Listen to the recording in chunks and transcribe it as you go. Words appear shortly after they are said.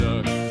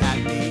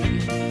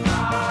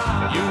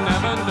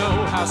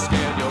how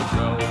scared you'll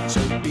grow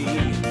to be.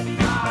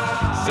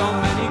 So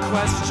many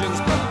questions,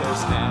 but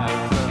there's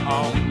never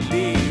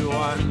only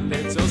one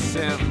little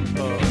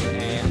simple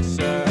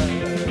answer.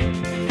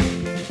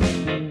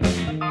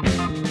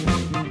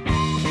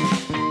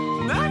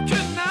 And I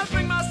could not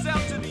bring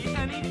myself to be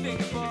anything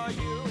for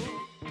you.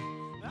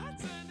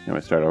 You want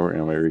to start over? You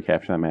want me to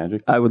recapture that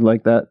magic? I would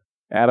like that.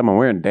 Adam, I'm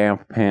wearing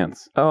damp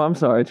pants. Oh, I'm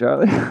sorry,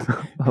 Charlie.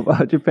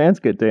 How'd your pants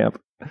get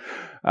damp?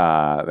 They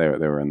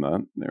were in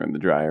the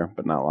dryer,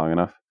 but not long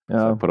enough. So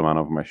I Oh, put them on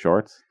over my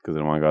shorts because I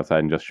didn't want to go outside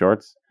in just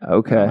shorts.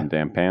 okay. And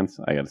damp pants.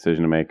 I got a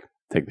decision to make.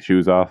 Take the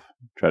shoes off.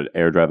 Try to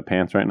air dry the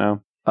pants right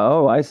now.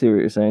 Oh, I see what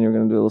you're saying. You're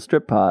going to do a little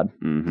strip pod.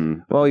 Mm-hmm.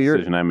 Well,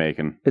 Decision I'm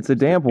making. it's a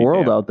damp be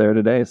world damp. out there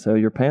today, so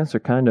your pants are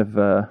kind of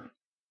the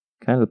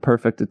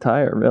perfect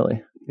attire,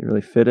 really. You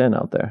really fit in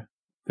out there.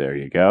 There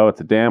you go.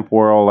 It's a damp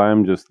world.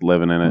 I'm just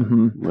living in it.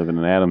 Mhm. Living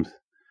in Adam's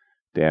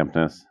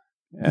dampness.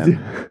 And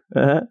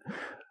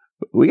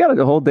We got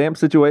a whole damp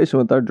situation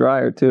with our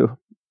dryer, too.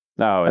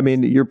 no, I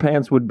mean, your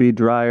pants would be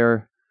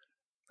drier.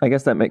 I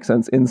guess that makes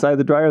sense. Inside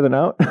the dryer than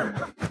out.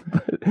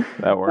 But,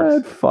 that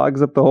works. It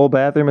fogs up the whole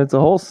bathroom. It's a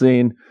whole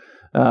scene.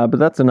 But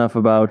that's enough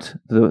about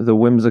the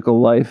whimsical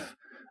life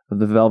of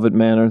the Velvet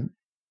Manor.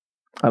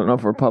 I don't know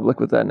if we're public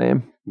with that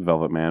name.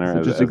 Velvet Manor. Is it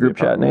as- just as a the group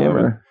chat apartment name? we're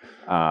in. Or?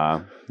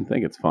 I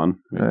think it's fun.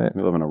 Right.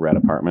 We live in a red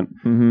apartment.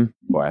 Mm-hmm.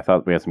 Boy, I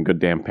thought we had some good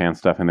damn pants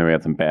stuff, and then we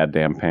had some bad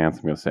damn pants.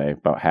 I'm gonna say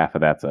about half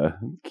of that's a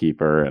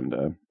keeper,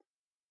 and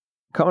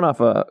Coming off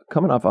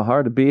a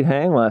hard to beat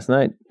hang last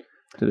night.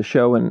 Did a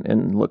show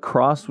in La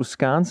Crosse,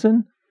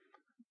 Wisconsin.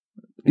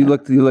 You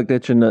looked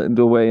itching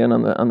to weigh in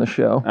on the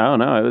show. oh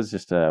no, it was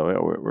just we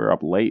were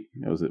up late.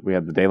 We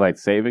had the daylight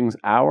savings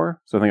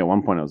hour, so I think at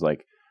one point it was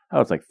like,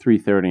 it's like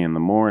 3:30 in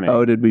the morning.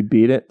 Oh, did we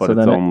beat it? but So it's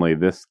then only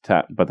this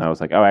time. But then I was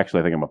like, oh,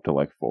 actually, I think I'm up to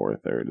like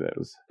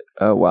 4:30.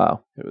 oh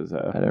wow, It was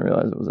I didn't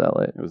realize it was that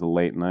late. it was a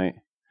late night.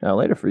 Now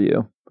later for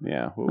you.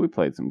 Yeah, well, we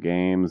played some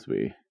games.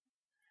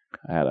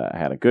 I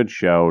had a good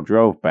show.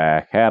 Drove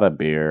back, had a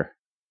beer.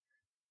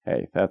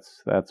 Hey,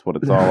 that's what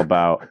it's all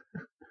about.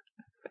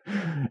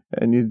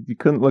 And you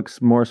couldn't look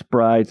more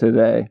spry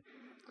today.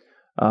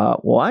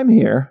 Well, I'm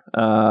here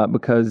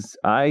because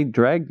I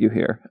dragged you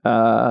here,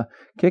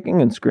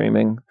 Kicking and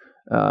Screaming,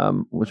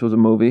 which was a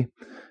movie,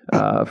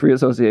 free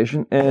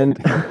association, and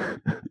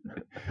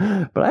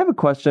but I have a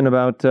question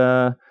about.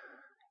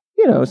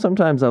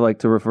 Sometimes I like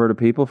to refer to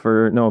people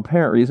for no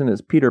apparent reason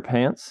as Peter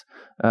Pants,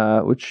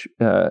 which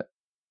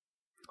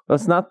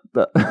that's not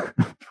the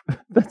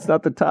that's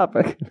not the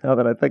topic. Now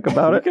that I think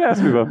about You it, can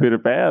ask me about Peter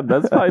Pan.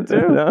 That's fine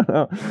too.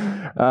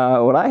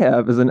 no. What I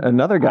have is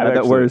another guy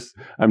that wears.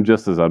 I'm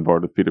just as on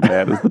board with Peter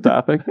Pan as the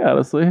topic.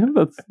 Honestly,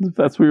 if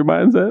that's where your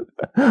mind's at.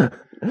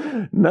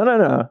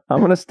 No. I'm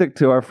going to stick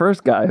to our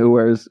first guy who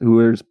wears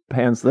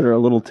pants that are a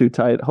little too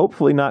tight.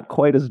 Hopefully not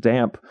quite as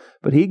damp,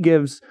 but he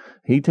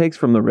takes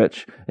from the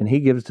rich and he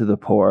gives to the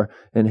poor.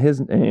 And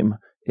his name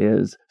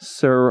is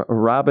Sir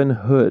Robin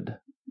Hood.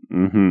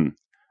 Mm-hmm.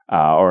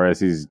 Or as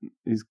he's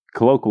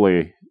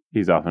colloquially,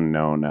 he's often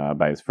known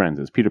by his friends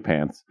as Peter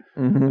Pants.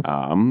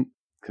 Mm-hmm.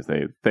 Because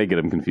they get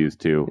him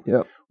confused too.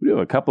 Yep. We do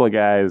have a couple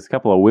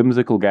of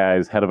whimsical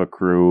guys, head of a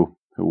crew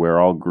who wear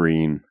all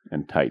green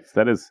and tights.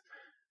 I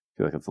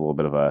feel like it's a little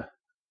bit of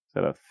is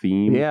that a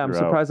theme? Yeah, I'm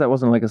throughout? surprised that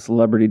wasn't like a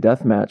celebrity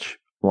deathmatch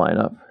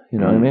lineup. You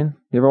know what I mean?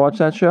 You ever watch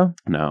that show?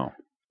 No.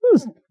 It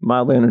was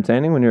mildly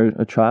entertaining when you're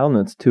a child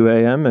and it's 2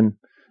 a.m. and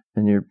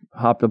you're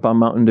hopped up on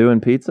Mountain Dew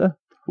and pizza.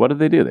 What did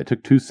they do? They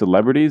took two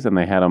celebrities and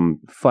they had them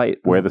Fight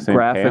wear the same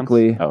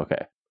graphically pants? Oh,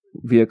 okay.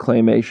 via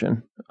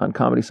claymation on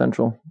Comedy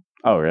Central.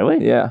 Oh,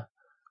 really? Yeah.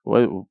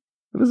 What?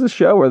 It was a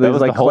show where That there's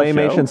was like the whole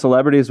claymation show?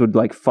 celebrities would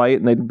like fight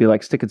and they'd be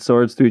like sticking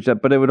swords through each other,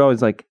 but it would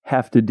always like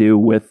have to do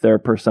with their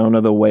persona,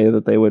 the way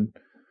that they would,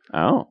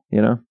 Oh.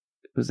 It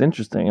was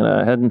interesting and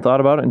I hadn't thought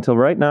about it until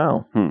right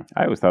now.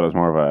 I always thought it was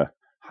more of a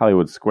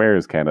Hollywood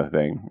Squares kind of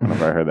thing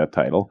whenever I heard that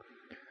title.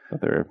 But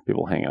there are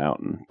people hanging out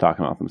and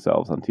talking about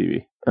themselves on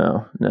TV.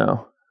 Oh,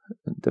 no.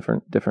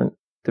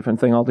 Different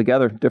thing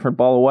altogether. Different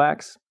ball of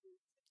wax.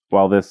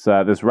 Well, this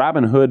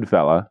Robin Hood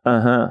fella,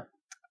 Uh-huh.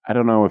 I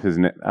don't know if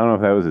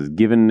that was his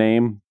given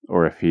name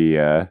or if he,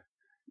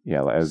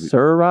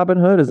 Sir Robin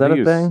Hood, is that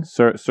a thing?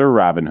 Sir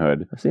Robin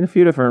Hood. I've seen a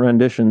few different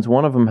renditions.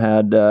 One of them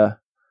had,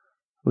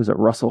 was it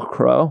Russell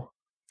Crowe?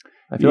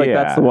 I feel like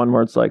that's the one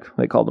where it's like,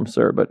 they called him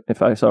Sir, but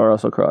if I saw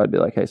Russell Crowe, I'd be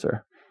like, hey,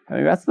 sir. I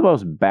think that's the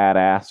most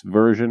badass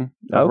version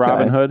of Okay.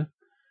 Robin Hood.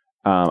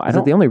 Is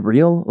it the only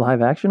real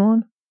live action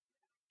one?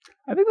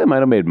 I think they might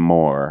have made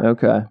more.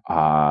 Okay.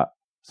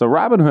 So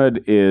Robin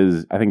Hood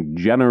is, I think,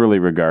 generally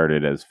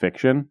regarded as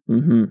fiction,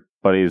 Mm-hmm.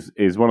 but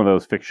he's one of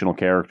those fictional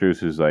characters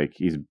who's like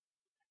he's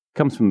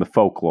comes from the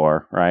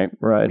folklore, right?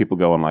 Right. People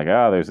going like,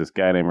 oh, there's this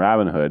guy named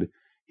Robin Hood.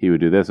 He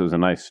would do this. It was a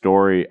nice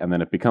story, and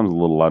then it becomes a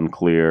little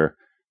unclear.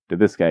 Did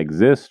this guy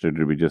exist, or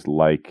did we just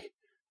like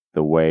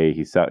the way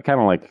he sounded? Kind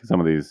of like some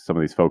of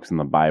these folks in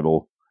the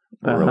Bible.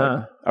 Where we're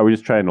like, are we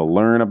just trying to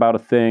learn about a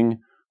thing,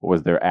 or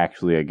was there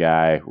actually a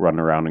guy running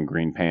around in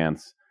green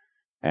pants?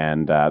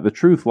 And the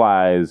truth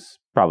lies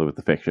probably with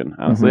the fiction.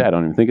 Honestly, I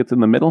don't even think it's in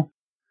the middle.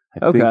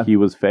 I Okay. think he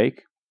was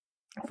fake.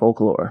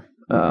 Folklore.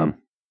 Mhm.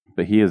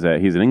 But he's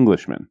an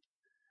Englishman.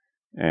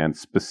 And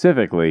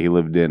specifically, he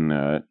lived in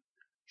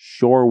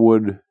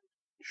Shorewood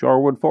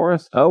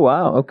Forest. Oh,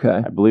 wow.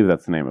 Okay. I believe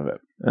that's the name of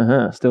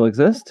it. Still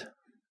exist?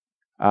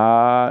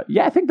 Yeah,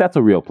 I think that's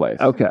a real place.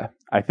 Okay.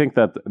 I think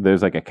that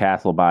there's like a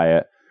castle by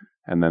it.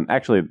 And then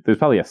actually, there's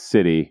probably a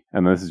city.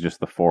 And this is just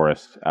the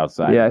forest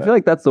outside. Yeah, I of feel it.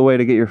 like that's the way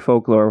to get your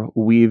folklore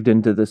weaved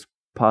into this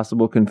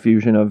possible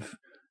confusion of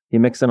you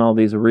mix in all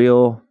these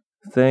real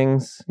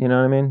things, you know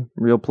what I mean?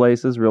 Real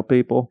places, real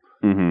people.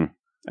 Mm-hmm.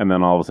 And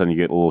then all of a sudden you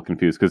get a little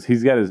confused because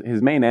he's got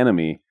his main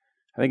enemy.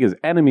 I think his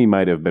enemy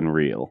might have been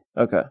real.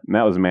 Okay. And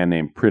that was a man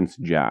named Prince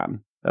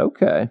John.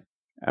 Okay.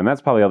 And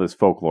that's probably how this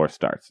folklore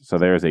starts. So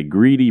there's a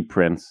greedy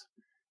prince.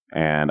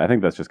 And I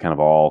think that's just kind of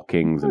all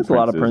kings and There's a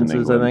lot of princes in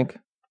princes, I England. think.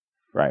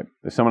 Right.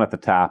 There's someone at the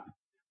top,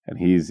 and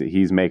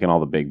he's making all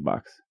the big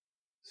bucks.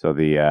 So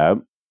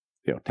the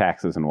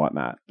taxes and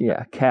whatnot.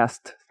 Yeah,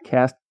 caste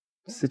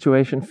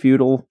situation,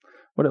 feudal.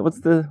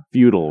 What's the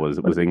Feudal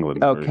was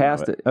England. Oh,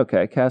 caste.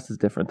 Okay, caste is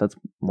different. That's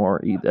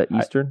more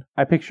Eastern.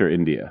 I picture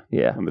India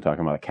Yeah. when they're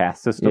talking about a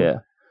caste system.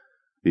 Yeah.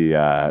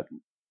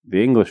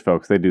 The English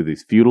folks, they do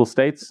these feudal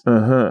states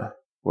Uh-huh.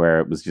 where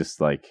it was just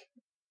like,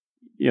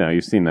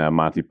 you've seen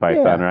Monty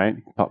Python, Yeah. right?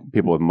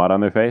 People with mud on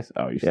their face.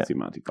 Oh, you should Yeah. see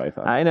Monty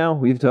Python. I know.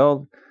 We've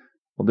told.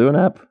 We'll do an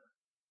app.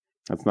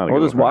 That's not a Or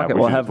good just one for walk now. it.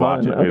 We'll should have just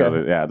watch fun. it. We Okay.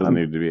 don't- yeah, it doesn't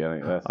need to be any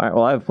of this. All right.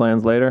 Well, I have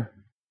plans later.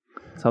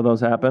 That's how those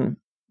happen.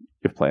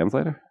 You have plans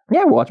later?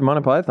 Yeah, we're watching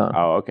Monty Python.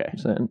 Oh, okay. I'm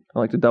saying I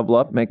like to double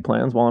up, make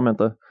plans while I'm at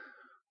the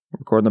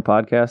recording the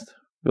podcast.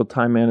 Real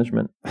time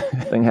management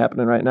thing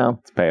happening right now.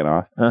 It's paying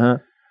off. Uh-huh.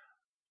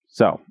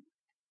 So,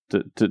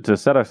 to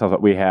set ourselves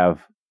up, we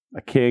have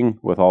a king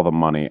with all the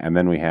money, and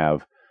then we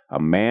have a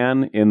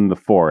man in the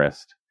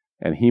forest,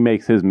 and he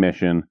makes his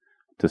mission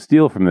to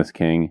steal from this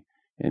king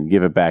and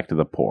give it back to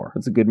the poor.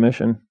 That's a good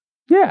mission.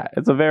 Yeah,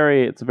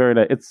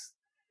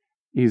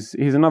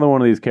 he's another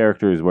one of these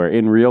characters where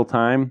in real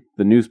time,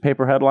 the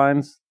newspaper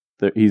headlines,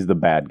 he's the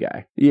bad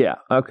guy. Yeah.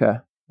 Okay.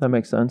 That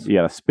makes sense. You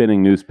got a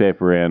spinning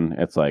newspaper in.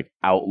 It's like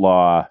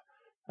outlaw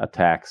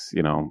attacks.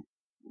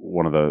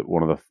 One of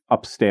the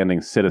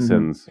upstanding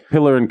citizens,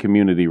 pillar in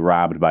community,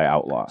 robbed by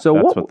outlaw. So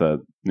that's what- what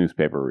the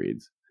newspaper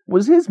reads.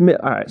 Was his all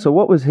right? So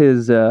what was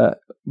his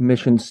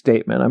mission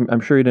statement? I'm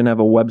sure he didn't have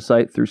a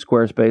website through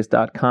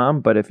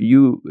Squarespace.com, but if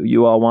you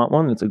all want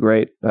one, it's a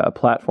great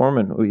platform,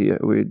 and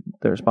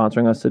they're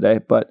sponsoring us today.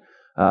 But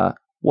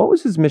what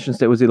was his mission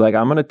statement? Was he like,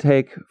 I'm going to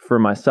take for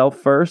myself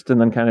first, and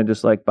then kind of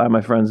just like buy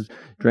my friends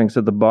drinks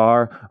at the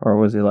bar, or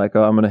was he like,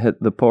 oh, I'm going to hit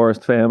the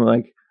poorest family?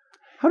 Like,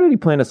 how did he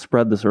plan to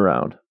spread this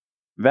around?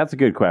 That's a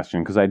good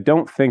question because I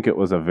don't think it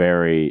was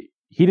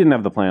he didn't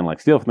have the plan like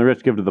steal from the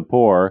rich, give to the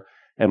poor.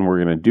 And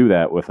we're going to do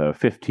that with a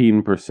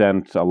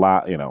 15% a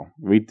lot.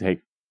 We take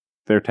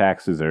their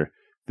taxes are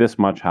this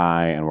much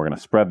high, and we're going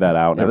to spread that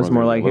out. It was Everyone's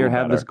more gonna like, be a here, little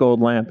have better. this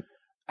gold lamp.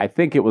 I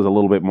think it was a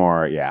little bit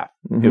more. Yeah,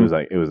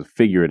 Mhm. it was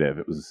figurative.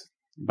 It was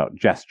about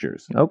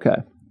gestures. Okay.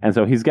 And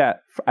so he's got.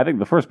 I think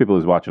the first people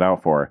he's watching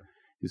out for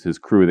is his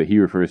crew that he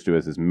refers to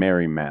as his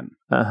merry men,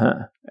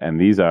 Uh-huh. and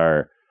these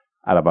are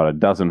at about a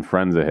dozen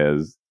friends of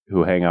his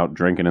who hang out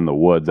drinking in the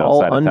woods All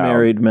outside of town.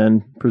 unmarried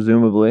men,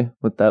 presumably,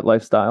 with that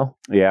lifestyle.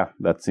 Yeah,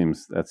 that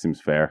seems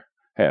fair.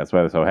 Hey, that's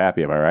why they're so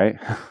happy, am I right?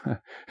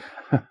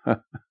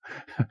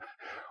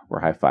 We're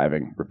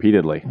high-fiving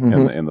repeatedly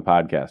in the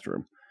podcast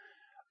room.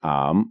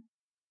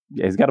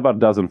 Yeah, he's got about a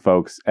dozen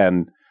folks,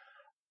 and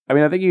I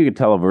mean, I think you could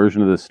tell a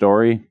version of this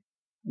story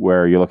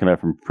where you're looking at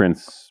it from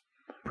Prince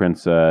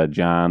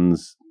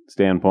John's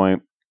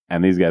standpoint,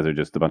 and these guys are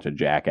just a bunch of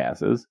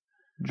jackasses.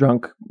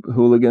 Drunk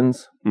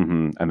hooligans.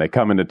 And they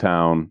come into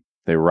town,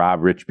 they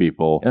rob rich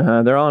people.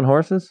 They're all on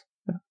horses,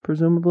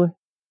 presumably.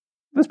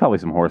 There's probably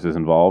some horses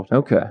involved.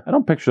 Okay. I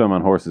don't picture them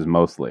on horses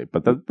mostly,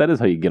 but that is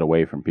how you get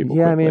away from people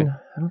Yeah, quickly. I mean,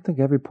 I don't think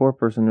every poor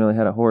person really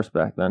had a horse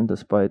back then,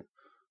 despite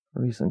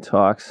recent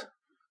talks.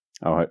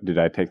 Oh, did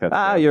I take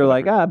that? You're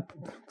like,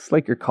 it's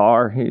like your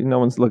car. No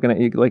one's looking at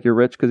you like you're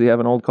rich because you have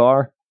an old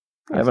car.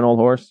 You have an old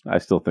horse. I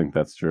still think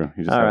that's true.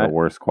 You just All have right. a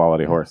worse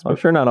quality horse. I'm But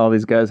sure not all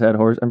these guys had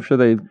horse. I'm sure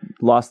they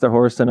lost their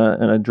horse in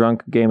a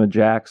drunk game of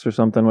jacks or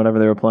something, whatever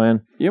they were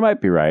playing. you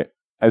might be right.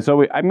 And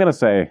so I'm going to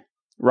say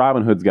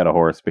Robin Hood's got a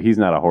horse, but he's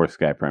not a horse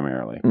guy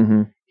primarily.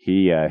 Mm-hmm.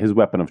 His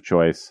weapon of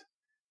choice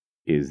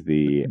is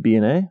the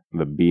B&A?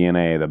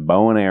 B&A, the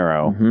bow and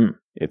arrow. Mm-hmm.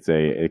 It's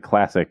a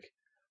classic.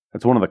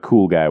 It's one of the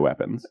cool guy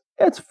weapons.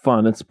 It's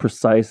fun. It's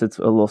precise. It's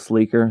a little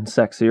sleeker and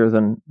sexier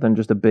than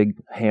just a big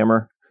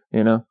hammer,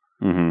 you know?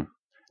 Mm-hmm.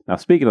 Now,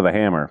 speaking of the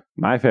hammer,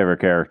 my favorite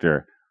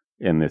character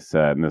in this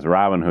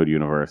Robin Hood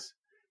universe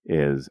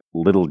is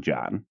Little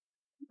John.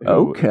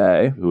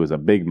 Okay. Who is a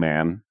big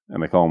man,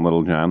 and they call him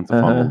Little John. It's a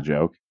fun little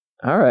joke.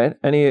 All right.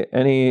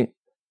 Any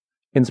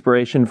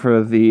inspiration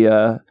for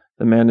the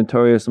man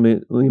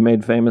notoriously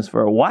made famous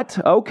for what?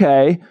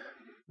 Okay.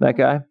 That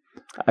guy?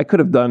 I could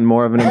have done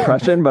more of an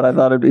impression, but I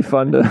thought it'd be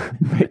fun to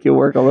make you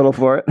work a little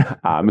for it.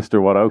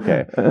 Mr. What?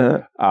 Okay.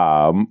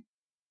 Uh-huh.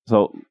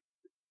 So,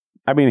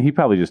 I mean, he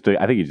probably just took.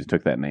 I think he just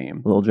took that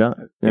name. Little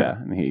John. Yeah,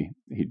 and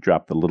he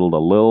dropped the little to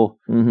Lil,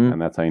 Mm-hmm.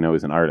 and that's how you know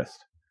he's an artist.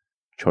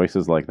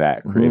 Choices like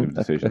that, creative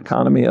decisions.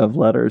 Economy of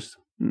letters.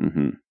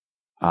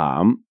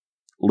 Mm-hmm.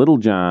 Little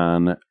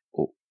John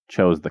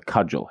chose the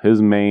cudgel.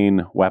 His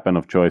main weapon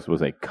of choice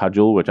was a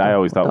cudgel, which I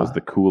always thought was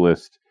the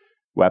coolest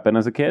weapon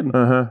as a kid.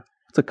 Uh-huh.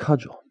 What's a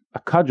cudgel? A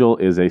cudgel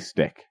is a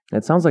stick.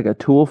 It sounds like a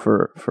tool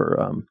for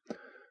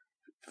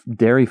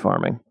dairy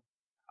farming.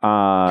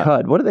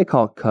 Cud. What do they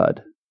call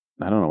cud?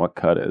 I don't know what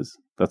cud is.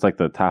 That's like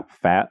the top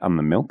fat on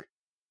the milk.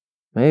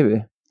 Maybe.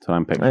 That's what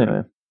I'm picturing.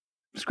 Anyway,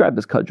 describe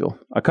this cudgel.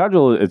 A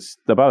cudgel, it's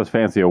about as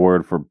fancy a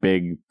word for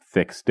big,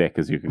 thick stick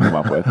as you can come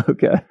up with.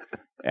 Okay.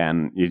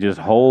 And you just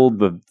hold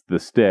the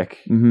stick,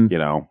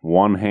 Mm-hmm.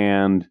 One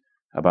hand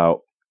about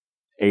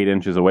 8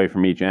 inches away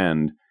from each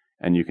end,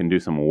 and you can do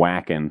some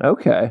whacking.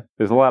 Okay.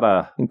 There's a lot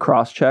of... And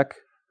cross check.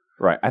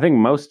 Right. I think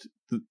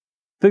the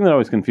thing that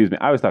always confused me,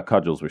 I always thought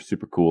cudgels were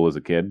super cool as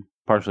a kid,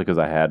 partially because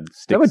I had sticks.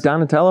 Is that what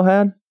Donatello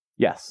had?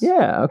 Yes.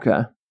 Yeah,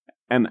 okay.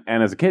 And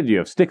as a kid, you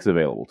have sticks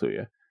available to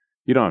you.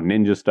 You don't have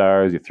ninja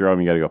stars. You throw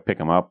them, you got to go pick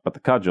them up. But the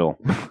cudgel...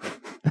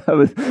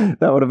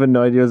 that would have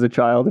annoyed you as a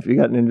child if you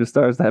got ninja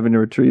stars having to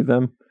retrieve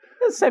them.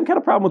 It's the same kind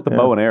of problem with the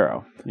bow and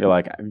arrow. You're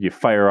like, you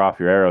fire off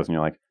your arrows and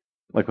you're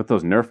like with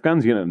those Nerf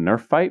guns, you get in a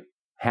Nerf fight.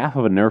 Half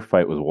of a Nerf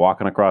fight was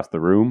walking across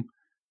the room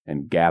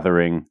and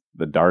gathering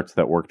the darts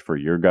that worked for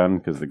your gun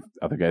because the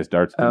other guy's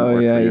darts didn't work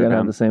for your gun. You gotta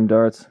have the same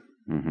darts.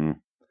 Mm-hmm.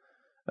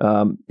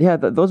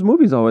 Those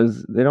movies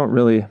they don't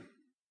really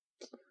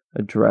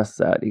address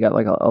that. You got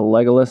like a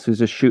Legolas who's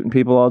just shooting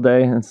people all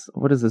day. And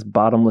what is this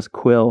bottomless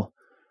quill?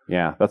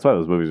 Yeah, that's why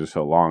those movies are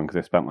so long, because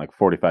they spent like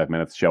 45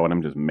 minutes showing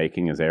him just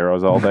making his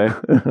arrows all day.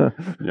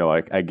 You're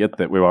like, I get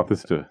that we want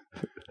this to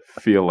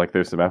feel like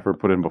there's some effort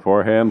put in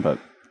beforehand, but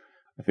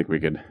I think we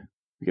could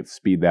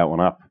speed that one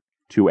up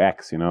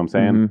 2x, you know what I'm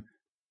saying? Mm-hmm.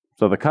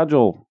 So the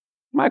cudgel,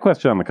 my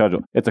question on the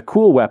cudgel, it's a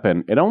cool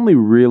weapon. It only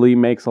really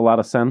makes a lot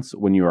of sense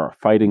when you are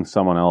fighting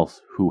someone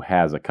else who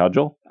has a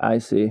cudgel. I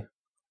see.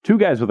 2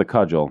 guys with a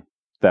cudgel,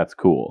 that's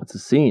cool. It's a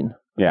scene.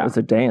 Yeah. It's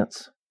a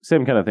dance.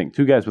 Same kind of thing.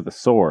 2 guys with a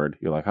sword,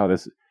 you're like, oh,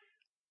 this...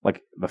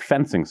 Like the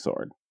fencing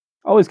sword.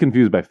 Always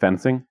confused by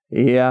fencing.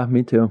 Yeah,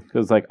 me too.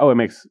 Because it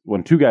makes,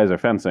 when 2 guys are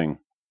fencing,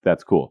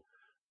 that's cool.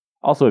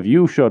 Also, if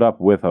you showed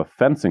up with a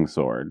fencing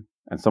sword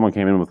and someone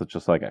came in with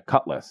just like a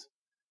cutlass,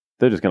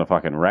 they're just going to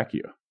fucking wreck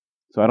you.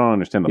 So I don't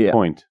understand the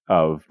point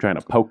of trying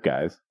to poke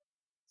guys.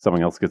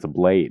 Someone else gets a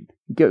blade.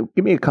 Give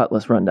me a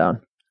cutlass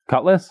rundown.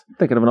 Cutlass?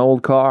 Thinking of an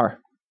old car.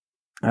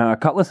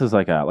 Cutlass is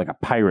like a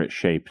pirate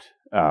shaped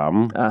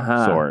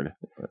sword.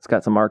 It's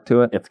got some arc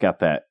to it. It's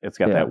got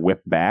that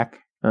whip back.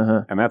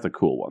 And that's a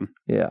cool one.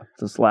 Yeah,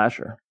 it's a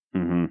slasher.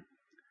 Mm-hmm.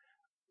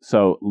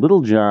 So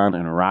Little John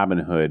and Robin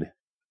Hood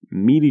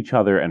meet each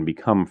other and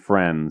become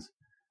friends.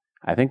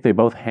 I think they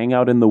both hang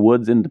out in the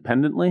woods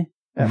independently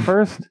at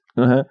first.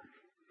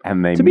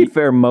 And they be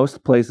fair,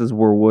 most places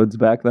were woods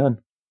back then.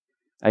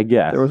 I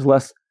guess. There was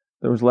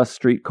less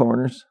street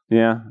corners.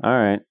 Yeah, all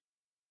right.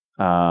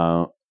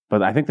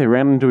 But I think they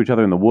ran into each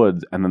other in the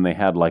woods, and then they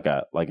had like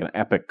an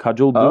epic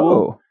cudgel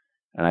duel.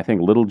 And I think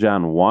Little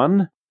John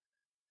won.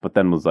 But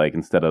then was like,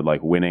 instead of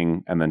like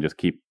winning and then just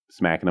keep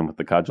smacking him with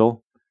the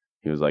cudgel,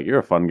 he was like, you're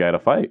a fun guy to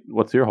fight.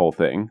 What's your whole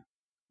thing?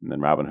 And then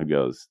Robin Hood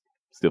goes,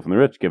 steal from the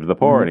rich, give to the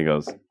poor. And he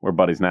goes, we're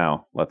buddies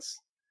now. That's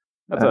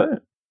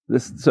it.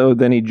 So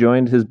then he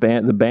joined his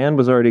band. The band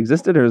was already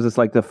existed, or is this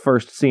like the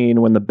first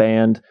scene when the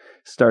band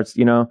starts,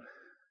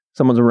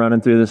 someone's running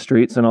through the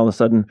streets and all of a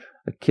sudden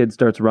a kid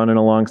starts running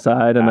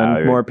alongside and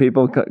then more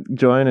people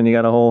join and you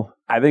got a whole...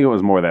 I think it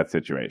was more that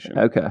situation.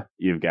 Okay.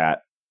 You've got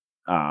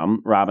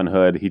Robin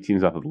Hood, he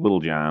teams up with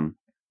Little John.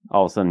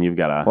 All of a sudden, you've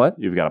got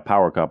a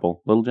power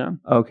couple, Little John.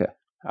 Okay.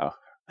 Oh,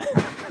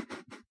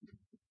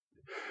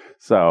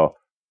 so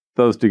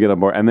those 2 get on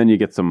board, and then you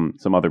get some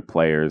other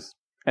players,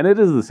 and it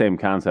is the same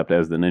concept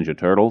as the Ninja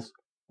Turtles,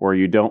 where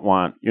you're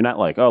not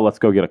like, oh, let's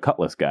go get a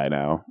cutlass guy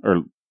now, or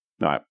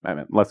no, I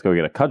meant let's go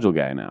get a cudgel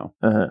guy now.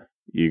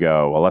 You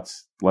go, well,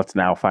 let's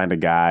now find a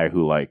guy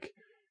who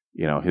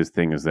his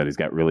thing is that he's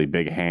got really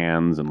big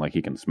hands and like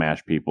he can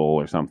smash people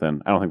or something.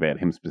 I don't think they had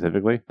him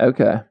specifically.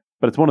 Okay.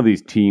 But it's one of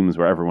these teams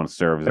where everyone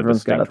serves a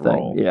distinct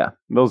role. Yeah.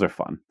 Those are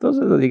fun.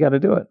 You got to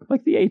do it.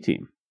 Like the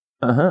A-Team.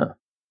 Uh-huh.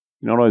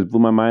 You know what always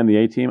blew my mind, the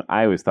A-Team?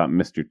 I always thought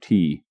Mr.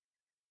 T,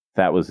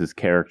 that was his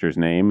character's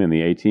name in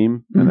the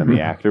A-Team, and then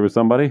the actor was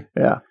somebody.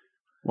 Yeah.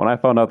 When I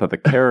found out that the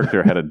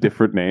character had a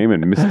different name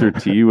and Mr.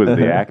 T was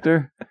the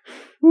actor,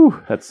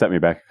 that set me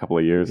back a couple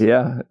of years.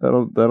 Yeah,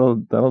 that'll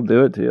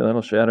do it to you.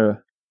 That'll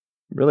shatter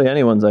really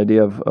anyone's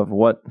idea of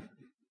what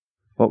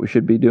we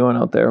should be doing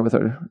out there with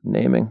our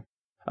naming.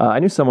 I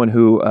knew someone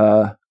who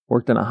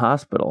worked in a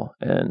hospital,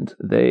 and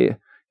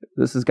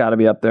this has got to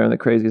be up there in the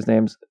craziest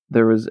names.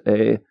 There was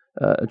a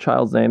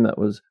child's name that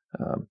was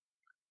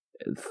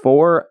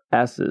 4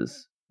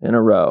 S's in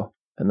a row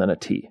and then a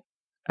T.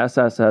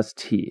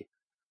 SSST.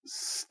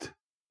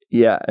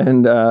 Yeah,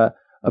 and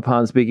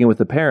upon speaking with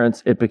the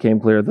parents, it became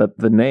clear that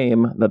the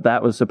name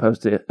that was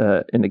supposed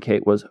to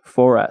indicate was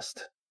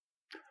Forrest.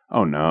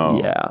 Oh no.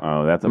 Yeah.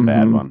 Oh, that's a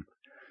bad Mhm. one.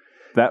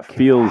 That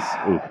feels.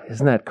 Ooh,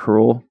 Isn't that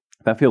cruel?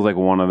 that feels like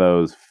one of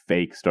those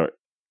fake stories.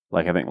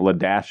 Like I think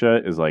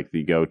Ladasha is like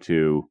the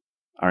go-to.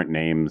 Aren't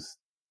names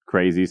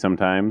crazy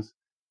sometimes?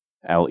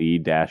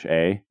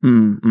 LE-A.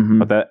 Mm-hmm.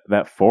 But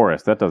that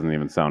forest, that doesn't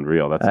even sound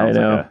real. That I sounds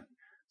know. like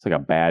it's like a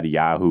bad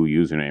Yahoo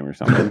username or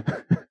something.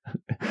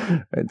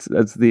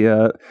 That's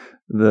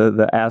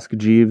the Ask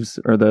Jeeves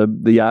or the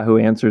Yahoo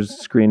Answers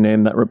screen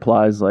name that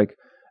replies like,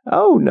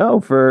 "Oh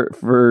no,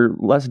 for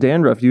less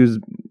dandruff, use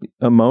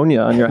ammonia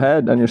on your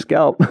head, on your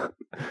scalp."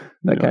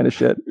 That kind of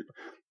shit.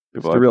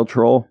 People Just a real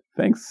troll.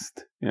 thanks.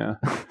 Yeah.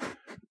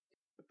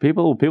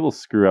 People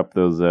screw up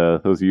those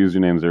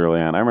usernames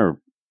early on. I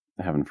remember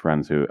having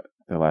friends who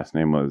their last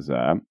name was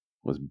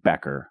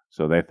Becker,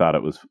 so they thought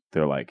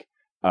they're like,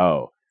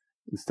 oh,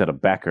 instead of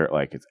Becker,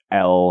 like it's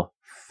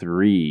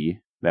L3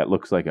 that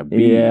looks like a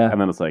B, Yeah. and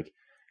then it's like,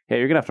 hey,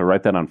 you're gonna have to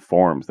write that on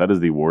forms. That is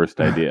the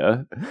worst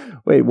idea.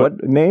 Wait,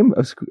 what name?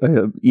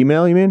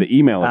 Email? You mean? The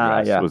email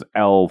address yeah. was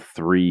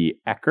L3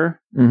 Ecker.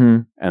 Mm-hmm.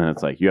 And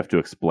it's like, you have to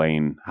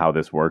explain how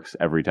this works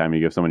every time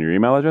you give someone your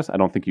email address. I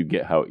don't think you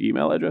get how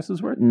email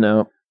addresses work.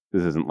 No,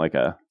 This isn't like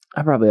I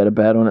probably had a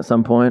bad one at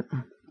some point.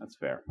 that's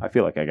fair. I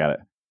feel like I got it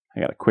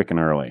quick and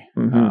early.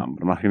 Mhm.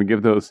 But I'm not going to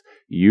give those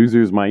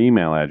users my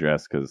email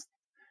address because,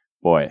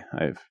 boy,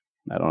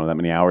 I don't know that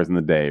many hours in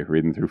the day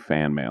reading through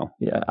fan mail.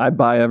 Yeah, I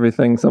buy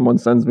everything someone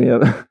sends me.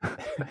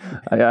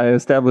 I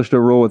established a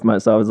rule with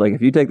myself. I was like,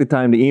 if you take the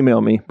time to email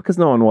me, because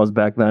no one was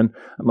back then,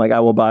 I'm like, I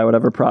will buy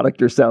whatever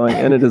product you're selling,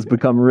 and it has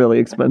become really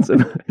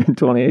expensive in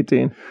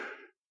 2018.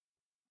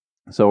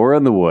 So we're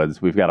in the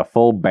woods. We've got a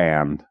full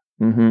band,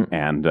 Mm-hmm.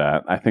 and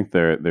I think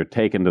they're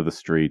taken to the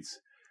streets,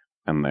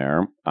 and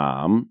they're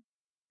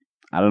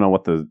I don't know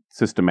what the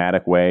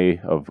systematic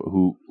way of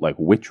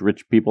which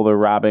rich people they're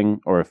robbing,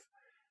 or if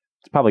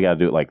it's probably got to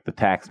do it like the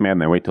tax man.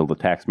 They wait till the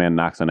tax man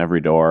knocks on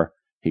every door.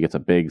 He gets a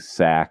big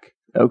sack,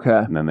 Okay.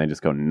 and then they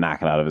just go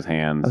knock it out of his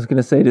hands. I was going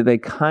to say, do they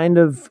kind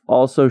of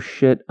also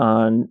shit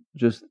on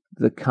just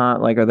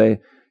are they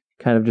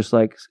kind of just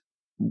like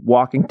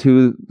walking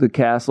to the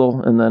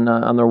castle and then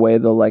on their way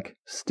they'll like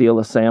steal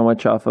a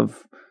sandwich off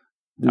of,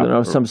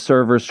 some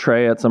server's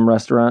tray at some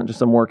restaurant, just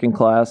some working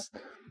class?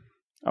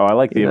 Oh, I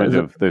like the Yeah, image is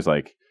it- of there's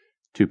like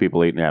two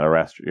people eating at a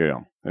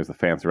restaurant. There's a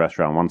fancy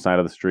restaurant on one side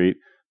of the street,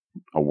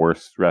 a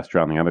worse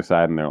restaurant on the other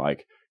side, and they're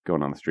like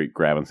going on the street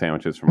grabbing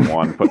sandwiches from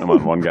one, putting them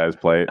on one guy's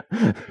plate.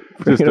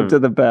 Bringing them to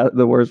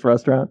the worst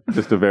restaurant.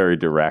 Just a very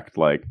direct,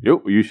 like,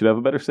 yo, you should have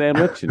a better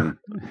sandwich, and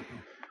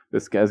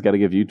this guy's got to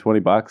give you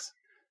 $20.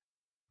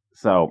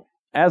 So,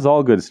 as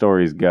all good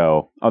stories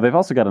go, they've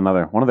also got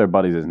one of their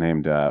buddies is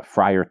named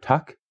Friar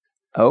Tuck.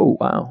 Oh,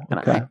 wow. And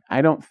Okay.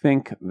 I don't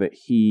think that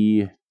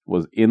he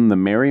was in the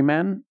Merry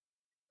Men.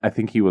 I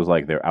think he was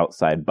like their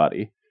outside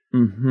buddy.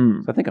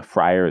 Mm-hmm. So I think a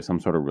friar is some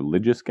sort of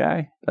religious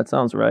guy. That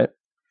sounds right.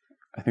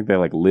 I think they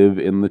like live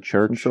in the Some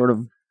church. sort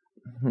of.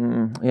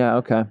 Yeah.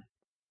 Okay.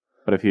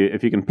 But if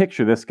you can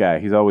picture this guy,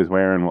 he's always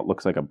wearing what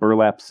looks like a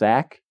burlap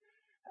sack,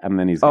 and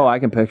then he's Oh, I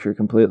can picture it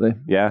completely.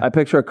 yeah. I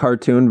picture a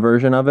cartoon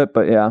version of it,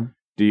 but yeah.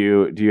 Do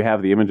you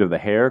have the image of the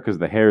hair? Because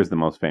the hair is the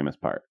most famous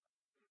part.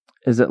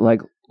 Is it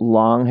like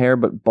long hair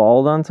but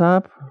bald on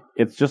top?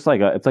 It's just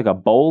like a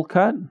bowl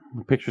cut.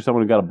 Picture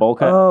someone who got a bowl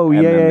cut. Oh,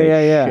 and yeah, then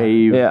they yeah.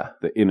 Shave Yeah.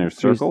 the inner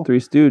circle. Three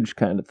Stooge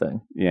kind of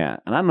thing. Yeah,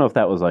 and I don't know if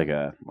that was like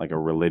a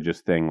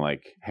religious thing,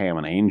 like, hey, I'm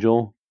an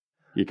angel.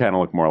 You kind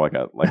of look more like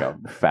a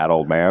fat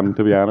old man,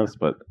 to be honest.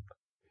 But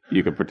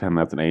you could pretend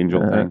that's an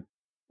angel thing,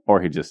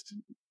 or he just,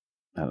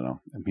 I don't know.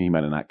 I mean, he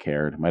might have not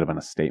cared. It might have been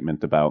a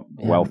statement about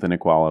wealth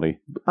inequality.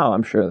 Oh,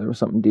 I'm sure there was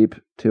something deep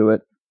to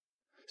it.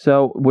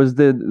 So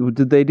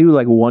did they do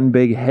like one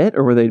big hit,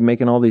 or were they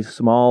making all these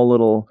small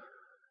little,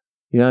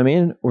 you know what I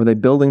mean? Were they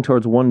building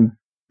towards one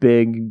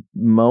big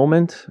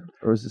moment,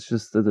 or is this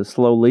just the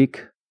slow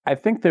leak? I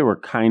think they were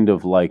kind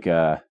of like it's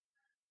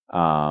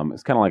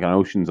kind of like an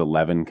Ocean's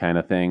 11 kind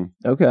of thing,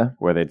 Okay.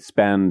 where they'd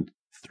spend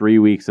 3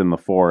 weeks in the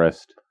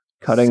forest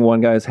Cutting one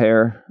guy's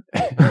hair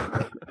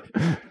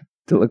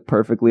to look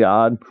perfectly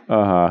odd.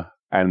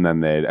 and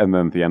then at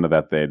the end of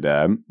that they'd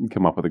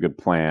come up with a good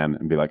plan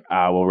and be like,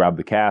 we'll rob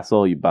the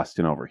castle. You bust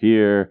in over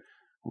here.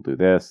 We'll do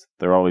this.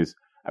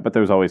 I bet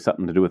there's always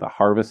something to do with a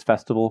harvest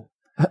festival.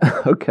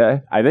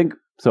 Okay. I think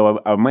so.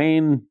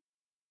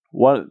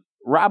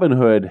 Robin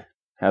Hood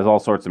has all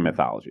sorts of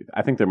mythology.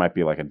 I think there might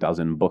be like a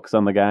dozen books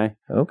on the guy,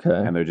 Okay.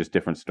 and they're just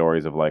different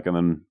stories of like. And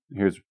then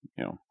here's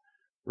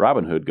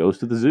Robin Hood goes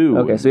to the zoo.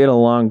 Okay, so he had a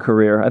long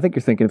career. I think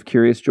you're thinking of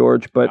Curious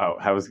George, but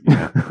That's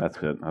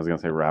good. I was gonna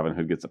say Robin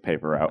Hood gets a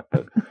paper out,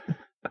 but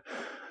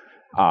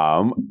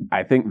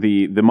I think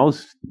the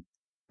most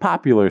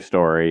popular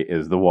story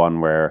is the one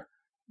where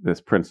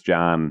this Prince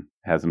John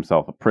has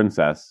himself a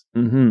princess,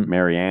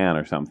 Marianne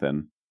or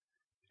something,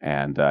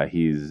 and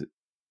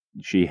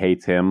she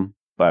hates him,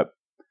 but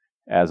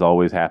as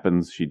always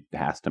happens, she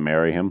has to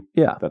marry him.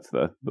 yeah.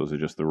 Those are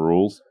just the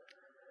rules.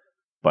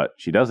 But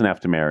she doesn't have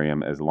to marry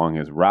him as long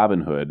as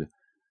Robin Hood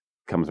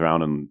comes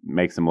around and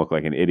makes him look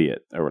like an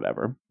idiot or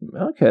whatever.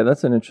 Okay,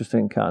 that's an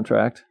interesting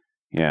contract.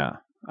 Yeah.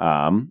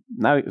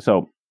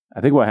 So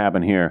I think what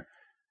happened here,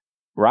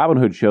 Robin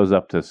Hood shows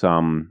up to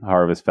some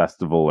harvest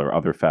festival or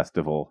other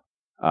festival.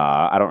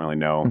 I don't really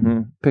know. Mm-hmm.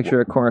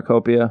 Picture a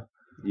cornucopia.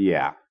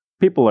 Yeah,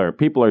 people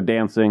are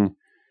dancing.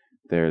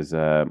 There's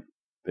a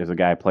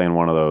guy playing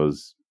one of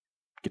those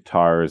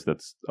guitars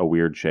that's a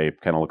weird shape,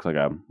 kind of looks like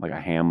a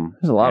ham.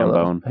 There's a lot ham of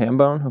those. bone. Ham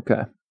bone?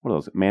 Okay. What are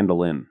those?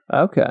 Mandolin.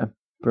 Okay.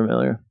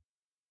 Familiar.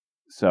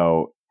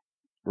 So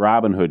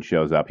Robin Hood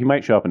shows up. He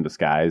might show up in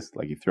disguise,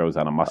 like he throws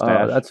on a mustache.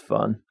 Oh, that's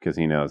fun. because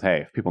he knows,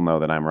 hey, if people know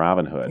that I'm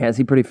Robin Hood. Yeah, is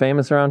he pretty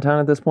famous around town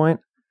at this point?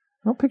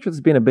 I don't picture this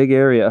being a big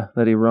area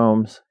that he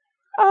roams.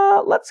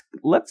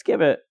 Let's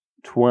give it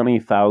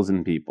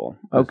 20,000 people.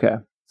 Okay.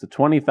 It's a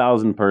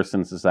 20,000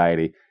 person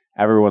society.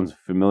 Everyone's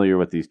familiar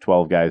with these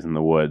 12 guys in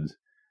the woods,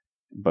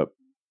 but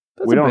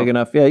That's we don't big have-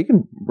 enough. Yeah, you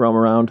can roam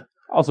around.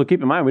 also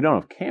keep in mind we don't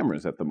have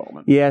cameras at the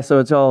moment. Yeah, so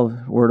it's all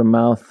word of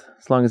mouth.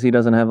 As long as he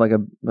doesn't have like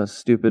a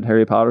stupid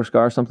Harry Potter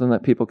scar or something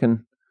that people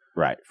can.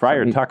 Right.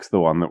 Friar So he- Tuck's the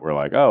one that we're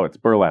like, oh, it's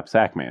Burlap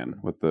Sack Man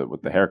with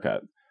the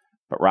haircut.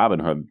 But Robin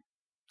Hood,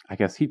 I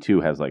guess he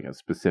too has like a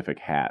specific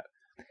hat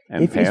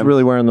and If pants. he's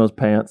really wearing those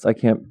pants, I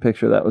can't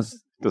picture that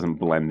was Doesn't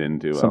blend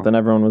into something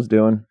everyone was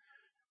doing.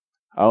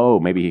 Oh,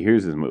 maybe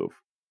here's his move.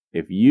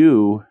 If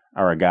you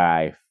are a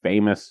guy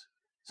famous,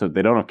 so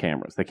they don't have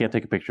cameras, they can't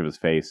take a picture of his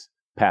face,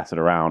 pass it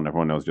around,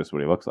 everyone knows just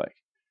what he looks like.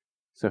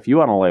 So if you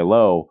want to lay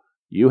low,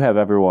 you have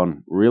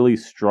everyone really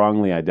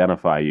strongly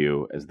identify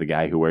you as the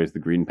guy who wears the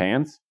green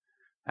pants,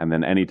 and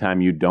then anytime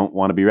you don't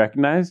want to be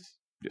recognized,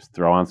 just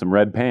throw on some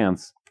red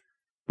pants.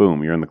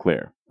 Boom, you're in the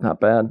clear. Not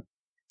bad.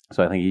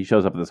 So I think he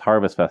shows up at this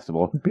harvest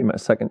festival. Would be my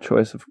second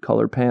choice of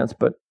colored pants,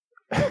 but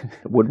it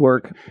would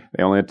work.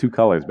 They only had 2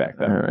 colors back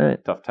then. All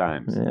right. Tough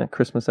times. Yeah,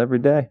 Christmas every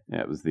day.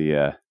 Yeah, it was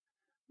the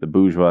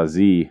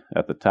bourgeoisie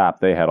at the top.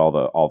 They had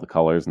all the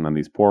colors, and then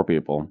these poor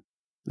people,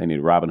 they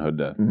needed Robin Hood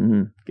to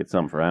Hmm. get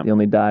some for them. The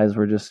only dyes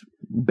were just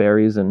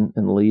berries and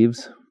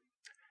leaves.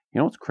 You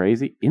know what's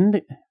crazy?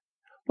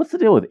 What's the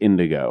deal with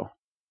indigo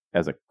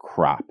as a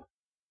crop?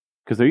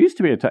 Because there used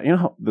to be a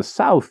time, the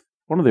South,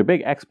 one of their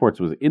big exports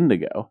was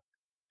indigo,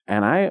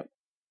 and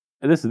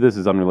this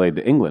is unrelated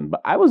to England,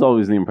 but I was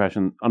always under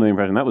the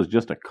impression that was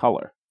just a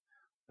color,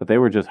 that they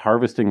were just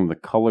harvesting the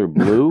color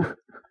blue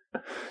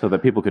so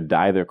that people could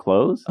dye their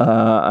clothes.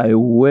 I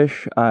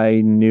wish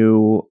I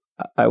knew.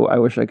 I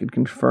wish I could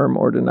confirm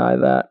or deny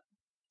that.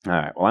 All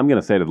right. Well, I'm going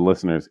to say to the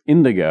listeners,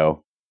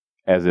 indigo,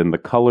 as in the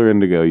color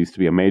indigo, used to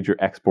be a major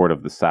export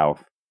of the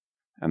South,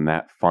 and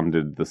that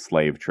funded the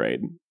slave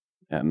trade.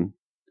 And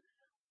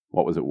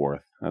what was it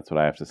worth? That's what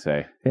I have to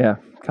say. Yeah.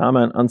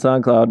 Comment on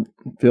SoundCloud.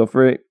 Feel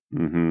free.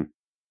 Mm-hmm.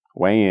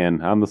 Weigh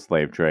in on the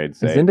slave trade.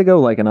 Say, Is indigo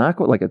like an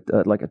aqua, like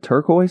a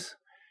turquoise?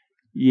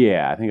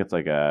 yeah, I think it's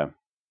like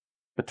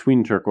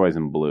between turquoise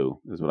and blue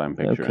is what I'm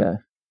picturing. Okay.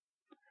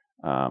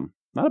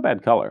 Not a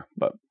bad color,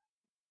 but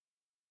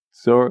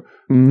so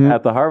Mhm.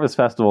 at the Harvest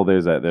Festival,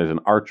 there's an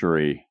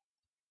archery.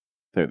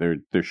 They're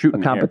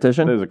shooting A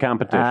competition? There's a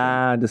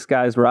competition.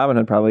 Disguised Robin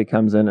Hood probably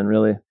comes in and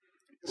really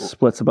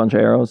splits a bunch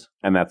of arrows.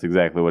 And that's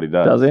exactly what he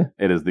does. Does he?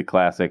 It is the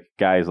classic.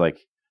 Guys, like,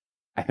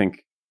 I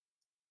think,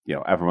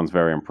 everyone's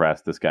very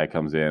impressed. This guy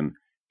comes in,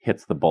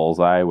 hits the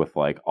bullseye with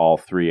like all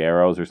 3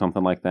 arrows or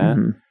something like that.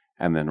 Mhm.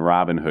 And then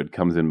Robin Hood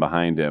comes in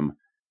behind him,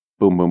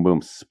 boom, boom,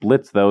 boom,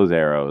 splits those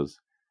arrows,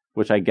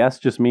 which I guess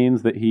just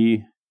means that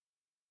he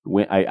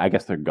I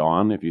guess they're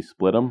gone if you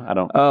split them. I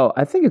don't, Oh,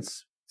 I think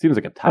it's. seems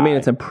like a tie. I mean,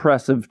 it's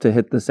impressive to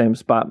hit the same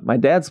spot. My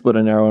dad split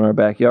an arrow in our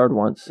backyard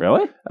once.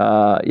 Really?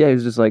 Yeah, he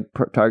was just like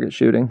target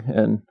shooting,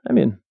 and I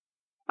mean,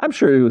 I'm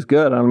sure he was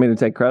good. I don't mean to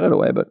take credit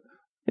away, but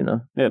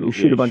you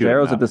shoot a bunch of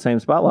arrows at the same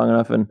spot long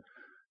enough, and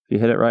if you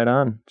hit it right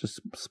on,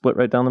 just split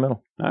right down the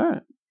middle. All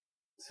right.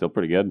 Still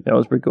pretty good. That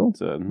was pretty cool.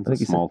 It's a think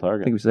he small I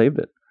target. think we saved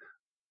it.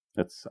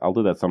 I'll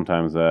do that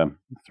sometimes.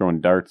 Throwing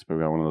darts, but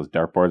we got one of those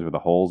dart boards where the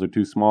holes are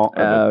too small.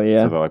 Oh,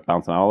 yeah. So they're like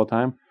bouncing out all the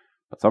time.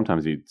 But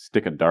sometimes you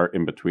stick a dart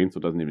in between, so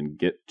it doesn't even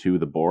get to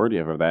the board. You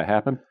ever have that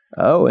happen?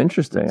 Oh,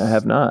 interesting. I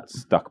have not.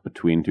 Stuck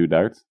between 2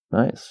 darts.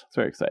 Nice. It's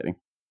very exciting,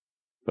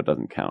 but it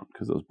doesn't count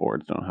because those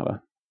boards don't know how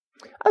to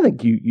I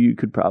think you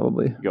could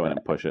probably go in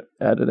and push it.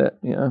 edit it.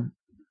 Yeah.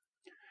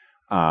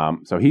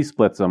 So he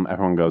splits them.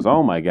 Everyone goes,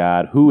 "Oh my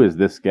God, who is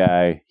this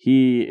guy?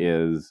 He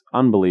is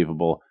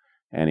unbelievable!"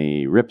 And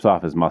he rips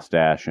off his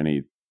mustache and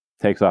he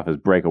takes off his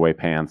breakaway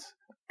pants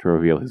to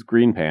reveal his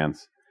green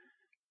pants,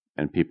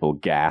 and people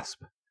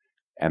gasp,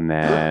 and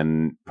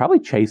then probably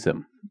chase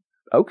him.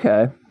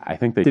 Okay. I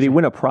think they Did he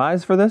win a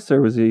prize for this,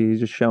 or was he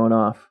just showing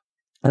off?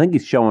 I think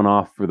he's showing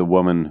off for the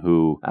woman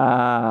who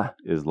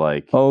is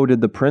like, Oh,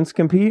 did the prince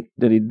compete?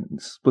 Did he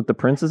split the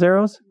prince's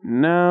arrows?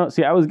 no.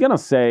 See, I was gonna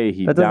say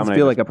he That doesn't dominated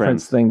feel like his a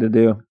prince thing to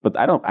do. but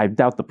I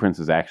doubt the prince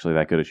is actually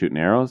that good at shooting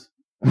arrows.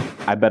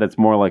 I bet it's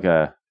more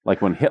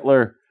like when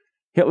Hitler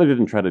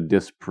didn't try to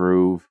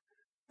disprove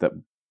that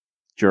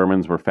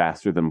Germans were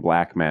faster than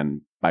black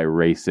men by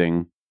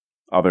racing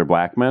other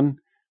black men.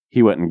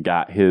 He went and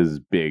got his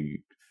big,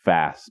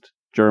 fast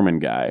German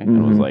guy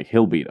and was Mhm. like,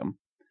 he'll beat him.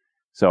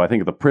 So I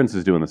think the prince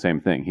is doing the same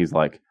thing. He's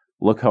like,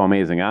 look how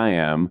amazing I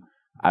am.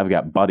 I've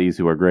got buddies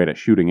who are great at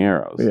shooting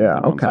arrows. Yeah,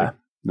 No one's okay.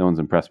 no one's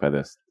impressed by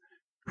this.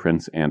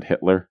 Prince and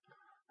Hitler.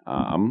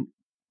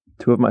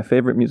 Two of my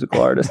favorite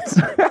musical artists.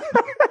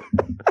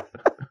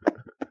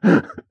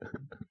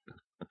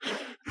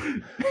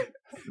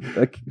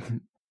 Like,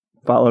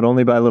 followed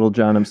only by Little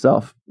John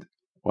himself.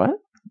 What?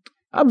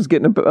 I was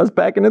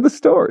back into the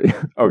story.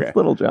 Okay. It's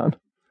Little John.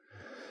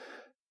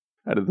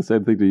 I did the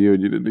same thing to you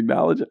and you didn't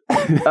acknowledge it.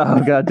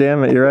 Oh, God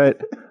damn it. You're right.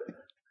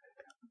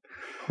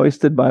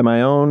 Hoisted by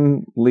my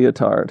own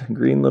leotard,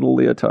 green little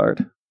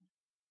leotard.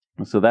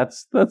 So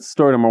that's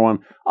story number one.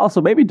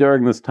 Also, maybe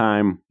during this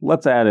time,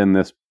 let's add in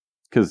this,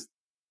 because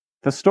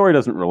the story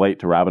doesn't relate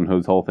to Robin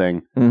Hood's whole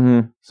thing.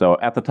 Mm-hmm. So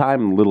at the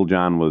time, Little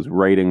John was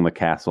raiding the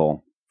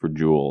castle for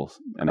jewels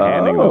and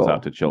handing those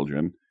out to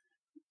children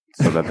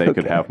so that they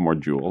could Okay. have more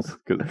jewels.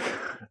 'Cause-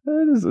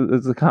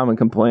 It's a common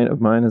complaint of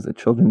mine is that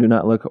children do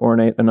not look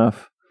ornate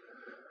enough.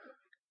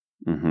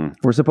 Mhm.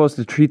 We're supposed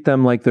to treat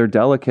them like they're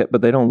delicate,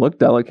 but they don't look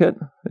delicate.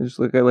 They just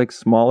look like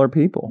smaller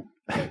people.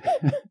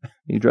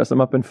 You dress them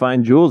up in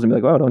fine jewels and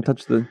be like, "Oh, don't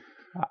touch the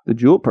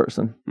jewel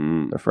person.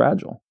 Mm. They're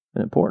fragile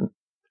and important."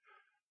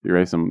 You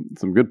raised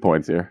some good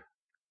points here.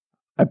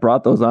 I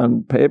brought those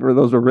on paper.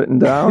 Those were written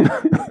down.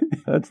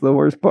 That's the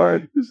worst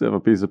part. Just have a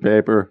piece of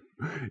paper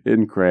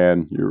in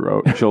crayon. You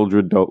wrote,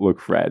 "Children don't look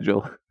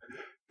fragile.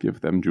 Give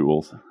them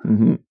jewels."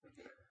 Mm-hmm.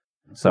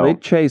 So They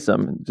chase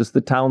them. Just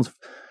the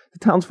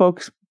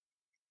townsfolk.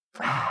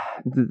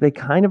 They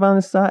kind of on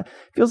the side.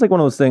 Feels like one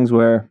of those things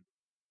where,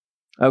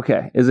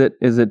 okay, is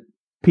it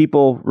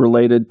people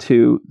related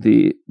to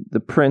the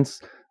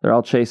prince? They're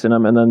all chasing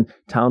him, and then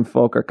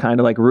townfolk are kind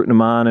of like rooting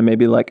him on, and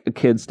maybe like a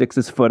kid sticks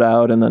his foot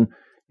out, and then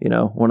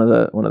one of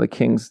the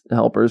king's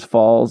helpers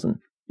falls, and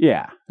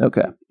yeah,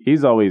 okay,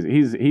 he's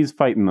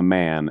fighting the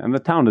man, and the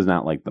town does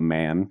not like the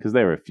man because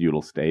they're a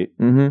feudal state.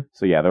 mm-hmm.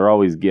 So yeah, they're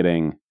always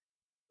getting,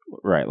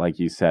 right, like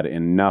you said,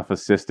 enough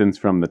assistance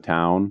from the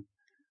town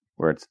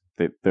where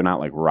they're not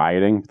like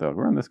rioting. But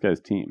we're on this guy's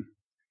team.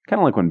 Kind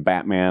of like when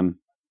Batman,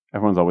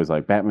 everyone's always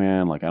like,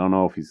 Batman, like I don't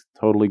know if he's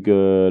totally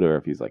good or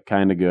if he's like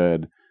kind of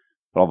good.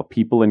 But all the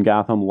people in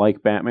Gotham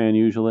like Batman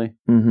usually.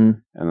 Mm-hmm.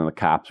 And then the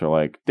cops are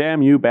like,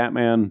 damn you,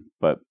 Batman.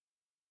 But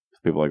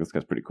people are like, this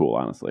guy's pretty cool,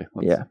 honestly.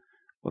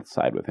 Let's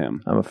side with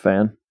him. I'm a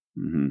fan.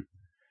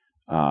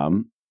 Mm-hmm.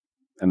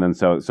 And then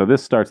so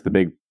this starts the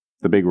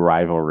big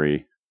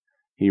rivalry.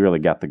 He really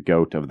got the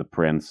goat of the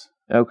prince.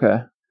 Okay,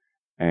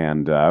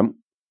 And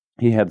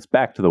he heads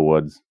back to the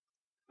woods,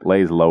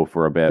 lays low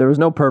for a bit. there was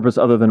no purpose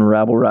other than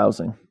rabble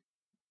rousing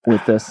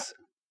with this.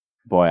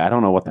 Boy, I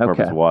don't know what the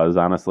purpose was,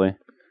 honestly.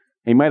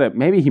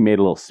 Maybe he made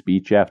a little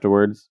speech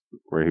afterwards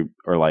where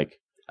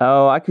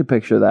Oh, I could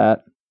picture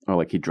that. or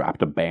like he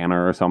dropped a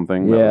banner or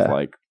something that Yeah. was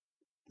like,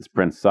 this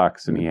prince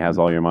sucks and he has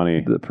all your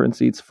money. The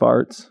prince eats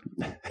farts.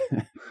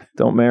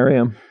 Don't marry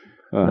him.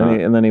 Uh-huh.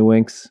 And then he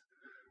winks,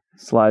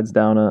 slides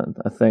down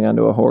a thing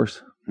onto a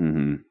horse.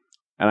 Mm-hmm.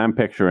 And I'm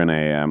picturing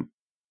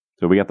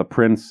so we got the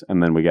prince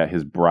and then we got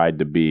his bride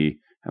to be,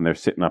 and they're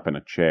sitting up in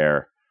a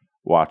chair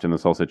watching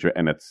this whole situation.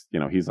 And it's,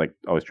 he's like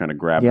always trying to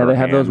grab Yeah, her they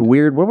have those hand.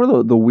 weird. What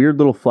were the weird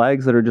little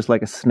flags that are just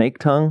like a snake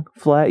tongue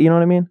flag? You know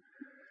what I mean?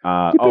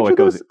 You It picture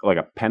goes those? like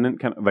a pennant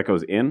kind of, that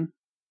goes in,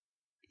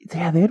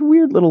 Yeah, they had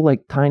weird little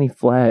like tiny like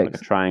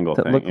flags a triangle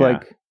that thing. look yeah.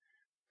 like.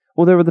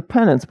 Well, there were the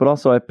pennants, but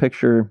also I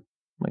picture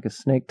like a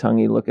snake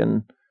tonguey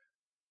looking,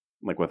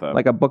 like with a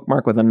like a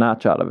bookmark with a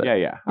notch out of it. yeah.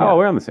 Yeah. Oh,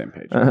 we're on the same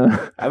page.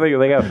 Uh-huh. I think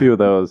they got a few of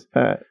those,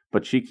 All right.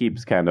 but she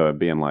keeps kind of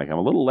being like, I'm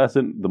a little less.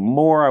 The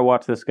more I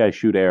watch this guy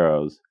shoot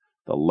arrows,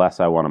 the less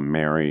I want to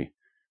marry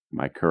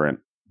my current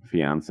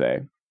fiance.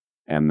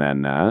 And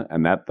then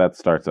and that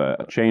starts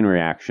a chain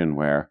reaction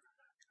where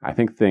I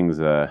think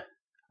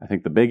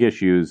the big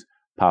issues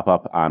pop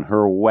up on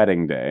her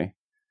wedding day.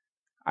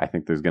 I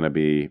think there's going to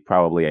be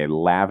probably a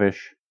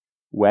lavish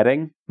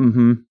wedding.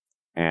 Mm-hmm.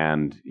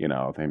 And,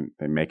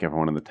 they make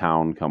everyone in the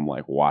town come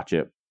like watch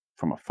it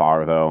from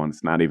afar though. And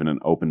it's not even an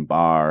open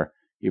bar,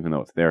 even though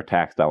it's their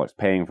tax dollars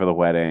paying for the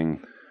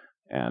wedding.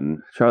 And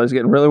Charlie's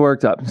getting really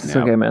worked up. It's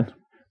Yeah. okay, man. it's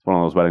one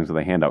of those weddings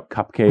where they hand out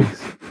cupcakes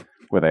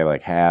where they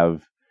like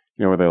have,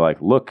 where they're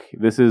like, look,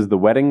 this is the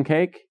wedding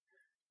cake.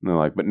 And they're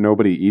like, but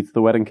nobody eats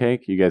the wedding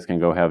cake. You guys can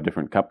go have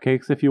different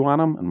cupcakes if you want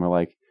them. And we're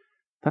like,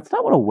 that's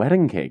not what a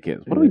wedding cake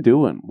is. What are we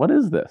doing? What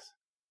is this?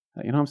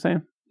 You know what I'm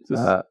saying?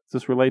 Does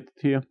this relate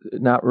to you?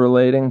 Not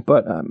relating,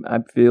 but I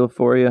feel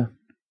for you.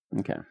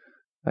 Okay.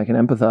 I can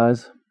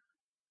empathize.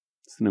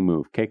 It's the new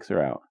move. Cakes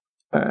are out.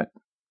 All right.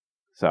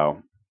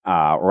 So,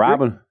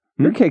 Robin.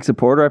 You're a cake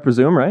supporter, I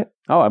presume, right?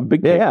 Oh, I'm a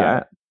big cake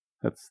guy.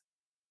 That's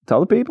Tell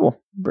the people.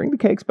 Bring the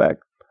cakes back.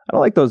 I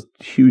don't like those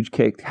huge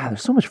cakes. God,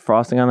 there's so much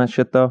frosting on that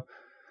shit, though.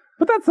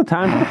 But that's the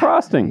time for the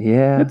frosting.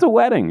 Yeah. It's a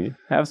wedding.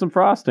 Have some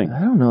frosting.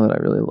 I don't know that I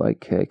really like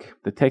cake.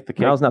 They take the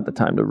cake. Now's not the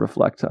time to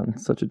reflect on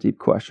such a deep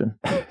question.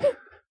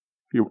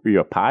 You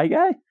a pie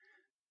guy?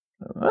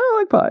 I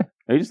like pie.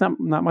 Are you just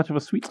not much of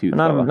a sweet tooth?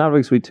 I'm not a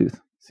big sweet tooth.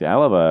 See, I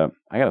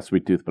got a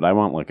sweet tooth, but I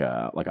want like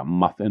a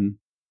muffin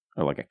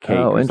or like a cake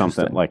Oh, or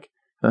something. interesting. Like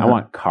I Uh-huh.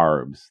 want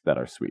carbs that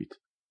are sweet.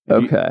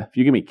 If Okay.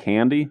 you give me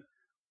candy,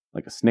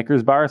 like a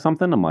Snickers bar or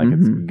something. I'm like,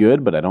 it's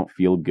good, but I don't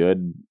feel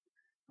good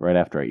right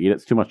after I eat it.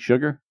 It's too much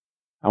sugar.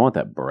 I want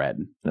that bread.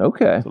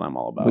 Okay. That's what I'm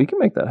all about. We can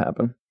make that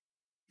happen.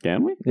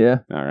 Can we? Yeah.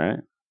 All right.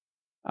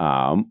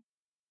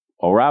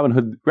 Well, Robin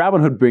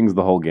Hood brings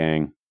the whole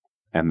gang,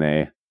 and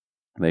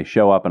they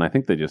show up, and I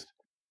think they just,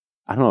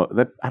 I don't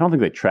know, I don't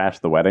think they trash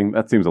the wedding.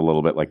 That seems a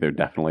little bit like they're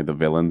definitely the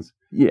villains.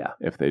 Yeah.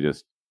 If they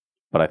just,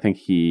 but I think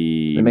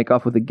They make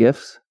off with the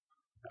gifts.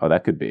 Oh,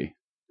 that could be.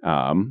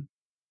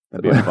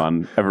 That'd be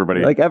fun.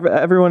 Everybody, like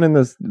everyone in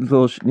this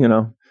little,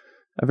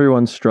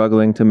 everyone's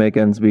struggling to make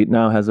ends meet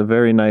now has a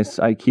very nice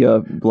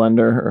IKEA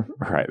blender.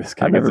 Right. This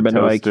guy I've gets never been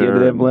to IKEA. Do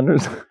they have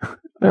blenders?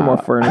 They're more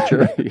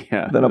furniture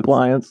than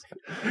appliance.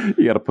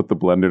 You got to put the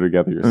blender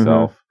together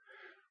yourself,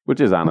 which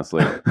is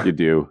honestly, you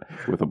do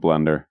with a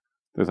blender.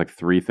 There's like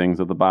 3 things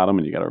at the bottom,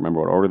 and you got to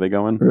remember what order they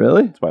go in.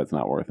 Really? That's why it's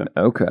not worth it.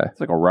 Okay.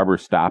 It's like a rubber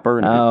stopper,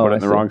 and if you put it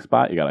in the wrong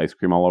spot, you got ice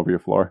cream all over your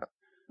floor.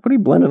 What are you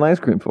blending ice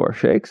cream for?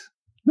 Shakes?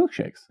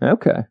 Milkshakes.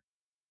 Okay.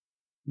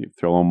 You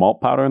throw a little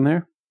malt powder in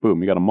there,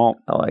 boom, you got a malt.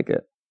 I like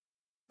it.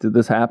 Did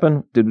this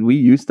happen? Did we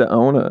used to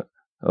own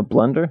a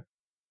blender?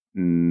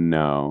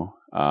 No.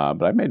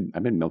 But I made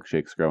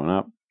milkshakes growing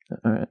up.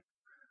 All right.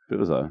 There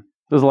was a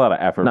lot of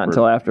effort. Not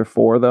until after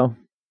 4, though?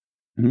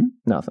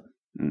 Nothing.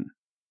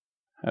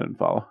 I didn't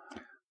follow.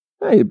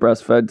 Hey, you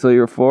breastfed till you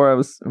were 4. I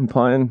was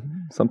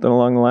implying something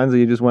along the lines of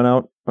you just went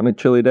out on a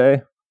chilly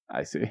day.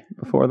 I see.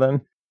 Before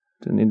then.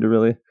 Didn't need to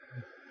really...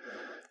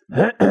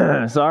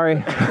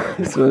 Sorry.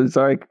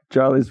 Sorry,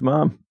 Charlie's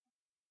mom.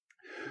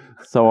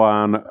 So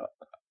on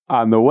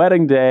the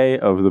wedding day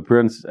of the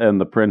prince and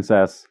the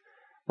princess,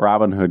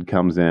 Robin Hood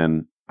comes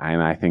in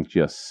and I think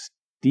just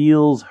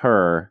steals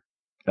her.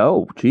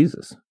 Oh,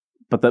 Jesus.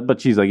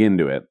 But she's like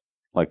into it.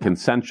 Like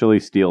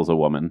consensually steals a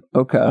woman.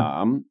 Okay.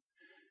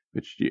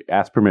 Which you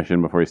ask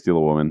permission before you steal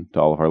a woman, to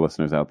all of our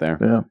listeners out there.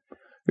 Yeah.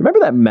 Remember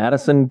that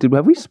Madison?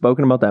 Have we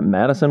spoken about that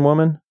Madison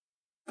woman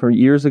for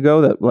years ago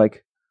that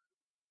like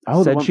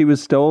said she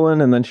was stolen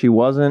and then she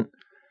wasn't?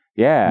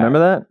 Yeah. Remember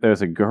that?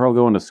 There's a girl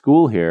going to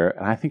school here,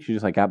 and I think she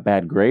just like got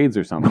bad grades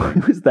or something.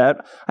 Who was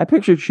that? I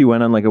pictured she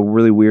went on like a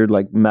really weird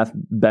like meth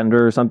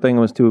bender or something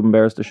and was too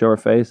embarrassed to show her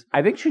face.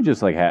 I think she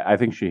just I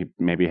think she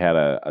maybe had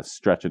a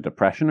stretch of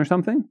depression or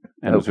something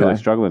and was really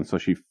struggling, so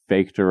she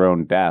faked her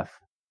own death.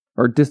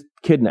 Or just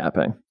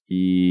kidnapping.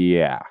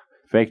 Yeah.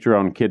 Faked her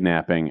own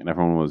kidnapping, and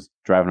everyone was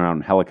driving around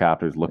in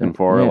helicopters looking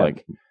for her,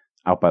 like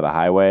out by the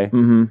highway.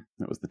 Mm-hmm.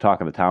 It was the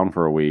talk of the town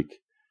for a week.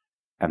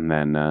 And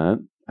then I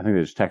think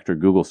they just checked her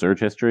Google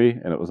search history,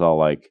 and it was all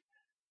like,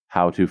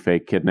 how to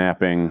fake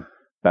kidnapping,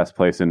 best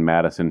place in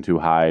Madison to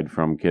hide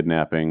from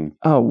kidnapping.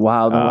 Oh,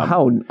 wow.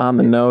 How on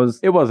the nose.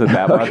 It wasn't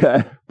that much.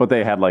 Okay. But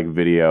they had like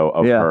video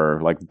of her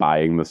like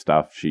buying the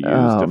stuff she used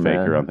to fake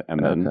her own.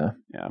 And then,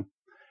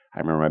 I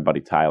remember my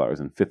buddy Tyler. I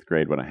was in 5th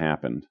grade when it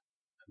happened.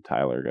 And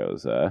Tyler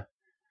goes,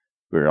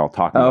 we were all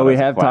talking about we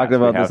have talked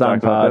about this on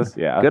pod.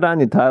 Yeah. Good on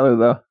you, Tyler,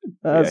 though.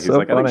 That's he's so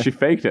like, funny. I think she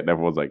faked it. And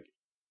everyone's like,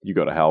 you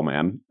go to hell,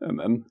 man. And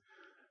then,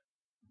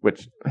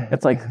 which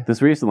it's like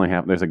this recently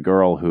happened. There's a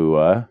girl who,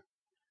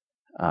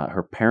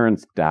 her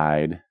parents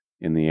died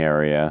in the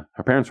area.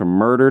 Her parents were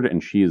murdered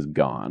and she is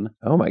gone.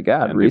 Oh my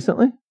God. And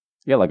recently?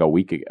 Yeah, like a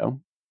week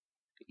ago.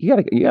 You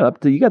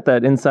got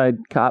that inside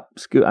cop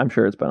scoop. I'm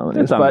sure it's been on the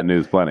news. It's on the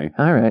news plenty.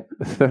 All right.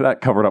 They're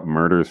not covered up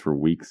murders for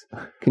weeks.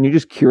 Can you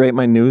just curate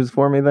my news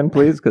for me then,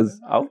 please?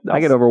 Because I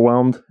get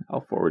overwhelmed.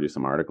 I'll forward you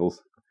some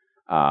articles.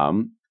 But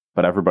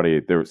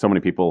there were so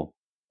many people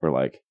were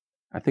like,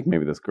 I think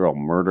maybe this girl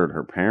murdered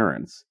her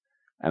parents.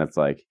 And it's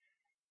like,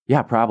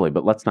 yeah, probably,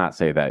 but let's not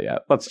say that yet.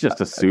 Let's just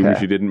assume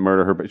she didn't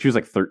murder her. But she was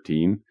like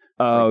 13.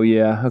 Oh, like,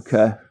 yeah.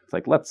 Okay. It's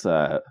like, let's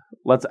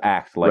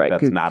act like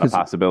that's not a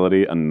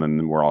possibility. And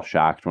then we're all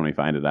shocked when we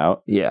find it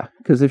out. Yeah.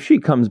 Because if she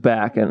comes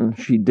back and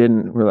she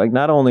didn't, we're like,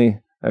 not only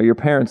are your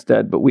parents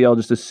dead, but we all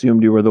just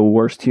assumed you were the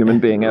worst human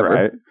being ever.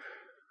 Right.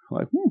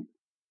 Like,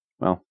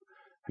 well,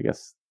 I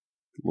guess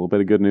a little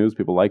bit of good news.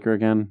 People like her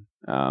again.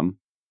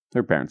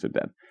 Her parents are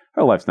dead.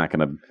 Her life's not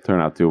going to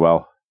turn out too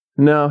well.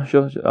 No,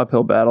 she'll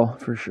uphill battle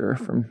for sure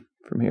from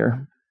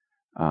here.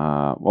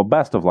 Well,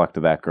 best of luck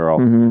to that girl.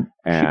 Mm-hmm.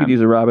 And she could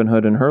use a Robin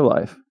Hood in her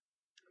life.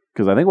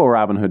 Because I think what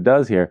Robin Hood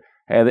does here,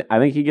 I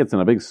think he gets in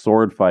a big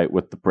sword fight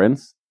with the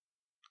prince,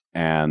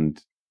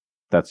 and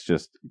that's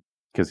just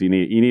because you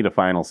need a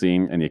final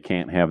scene, and you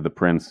can't have the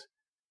prince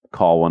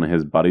call one of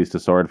his buddies to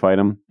sword fight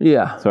him.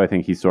 Yeah. So I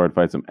think he sword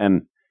fights him,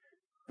 and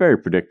very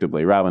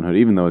predictably, Robin Hood,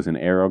 even though he's an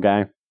arrow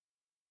guy,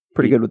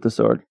 pretty good with the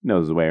sword,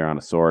 knows his way around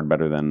a sword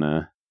better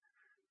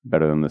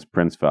than this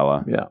prince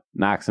fella. Yeah.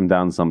 Knocks him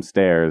down some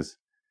stairs,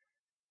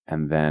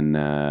 and then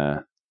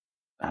I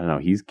don't know,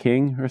 he's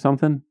king or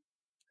something.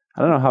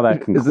 I don't know how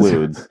that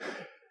concludes.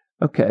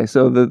 Okay,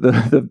 so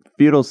the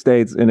feudal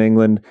states in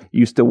England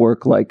used to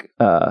work like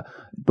the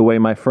way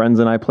my friends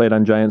and I played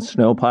on giant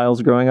snow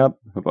piles growing up.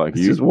 Like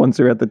it's just once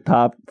you're at the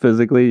top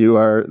physically, you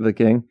are the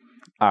king.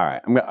 All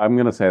right, I'm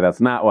going to say that's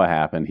not what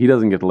happened. He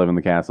doesn't get to live in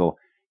the castle.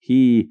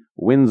 He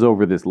wins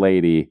over this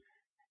lady,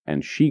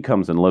 and she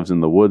comes and lives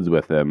in the woods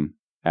with him.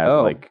 as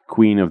Oh. like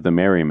Queen of the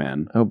Merry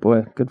Men. Oh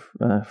boy, good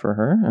for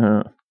her. I don't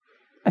know.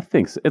 I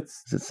think so. Is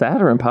Is it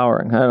sad or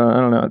empowering? I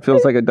don't know. It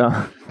feels like a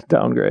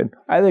downgrade.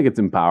 I think it's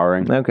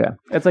empowering. Okay.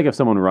 It's like if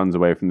someone runs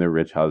away from their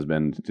rich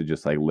husband to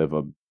just like live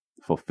a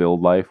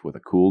fulfilled life with a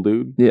cool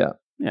dude. Yeah.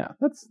 Yeah,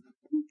 that's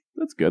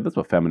good. That's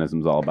what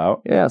feminism's all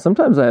about. Yeah.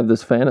 Sometimes I have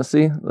this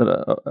fantasy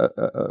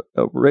that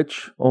a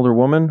rich older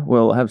woman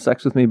will have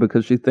sex with me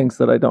because she thinks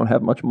that I don't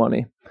have much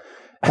money.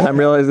 And I'm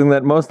realizing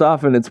that most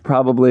often it's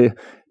probably,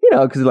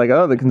 because like,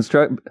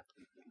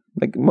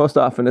 like most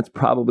often it's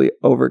probably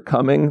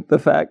overcoming the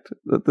fact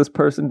that this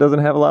person doesn't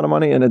have a lot of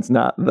money, and it's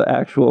not the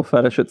actual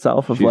fetish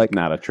itself of She's like,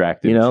 not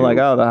attracted. like,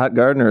 oh, the hot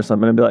gardener or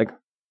something. And be like,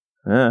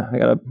 I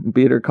got to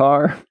beat her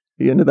car.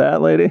 You into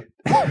that, lady?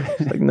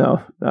 She's like,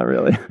 no, not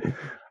really.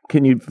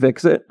 Can you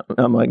fix it?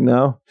 I'm like,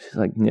 no. She's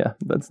like, yeah,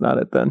 that's not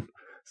it then.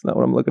 It's not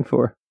what I'm looking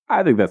for.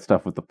 I think that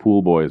stuff with the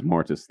pool boy is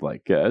more just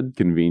like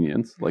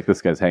convenience. Like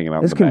this guy's hanging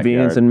out. It's in the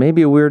convenience backyard. and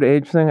maybe a weird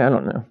age thing. I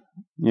don't know.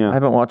 I Yeah,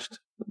 haven't watched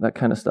that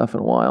kind of stuff in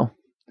a while.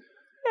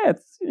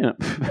 it's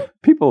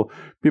people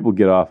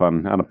get off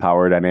on a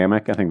power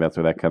dynamic. I think that's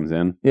where that comes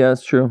in. Yeah,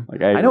 that's true.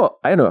 Like I know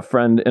a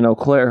friend in Eau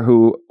Claire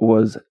who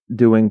was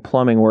doing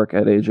plumbing work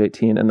at age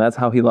 18, and that's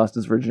how he lost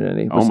his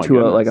virginity. It Oh was my to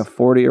a goodness.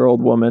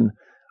 40-year-old woman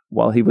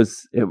while it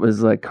was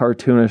like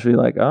cartoonishly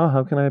like, oh,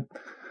 how can I?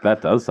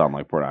 That does sound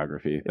like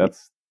pornography.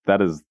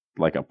 That is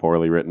like a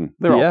poorly written.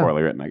 They're Yeah. all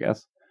poorly written, I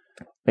guess.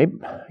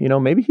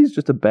 Maybe he's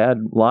just a bad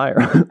liar.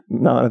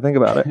 Now that I think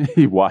about it.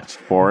 He watched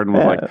porn and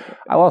was like,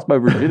 I lost my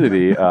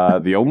virginity.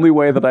 The only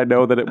way that I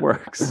know that it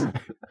works.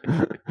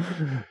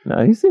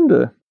 No,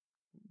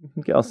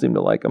 gals seem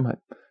to like him. I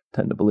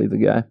tend to believe the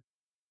guy.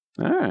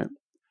 All right.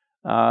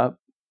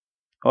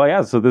 Oh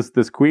yeah. So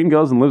this queen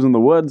goes and lives in the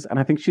woods, and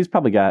I think she's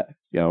probably got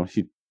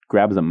she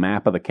grabs a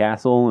map of the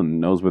castle and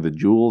knows where the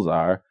jewels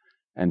are,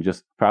 and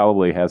just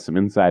probably has some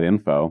inside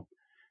info.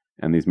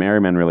 And these merry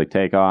men really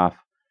take off.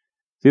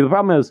 See, the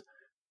problem is,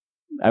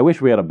 I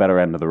wish we had a better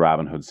end of the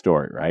Robin Hood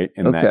story, right?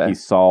 In that Okay. he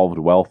solved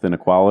wealth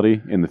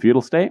inequality in the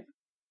feudal state.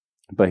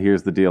 But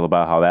here's the deal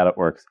about how that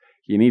works.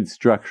 You need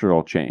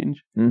structural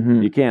change.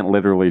 Mm-hmm. You can't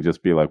literally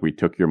just be like, we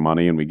took your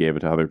money and we gave it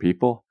to other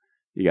people.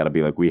 You got to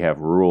be like, we have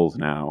rules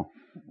now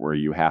where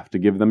you have to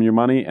give them your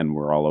money, and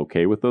we're all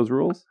okay with those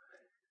rules.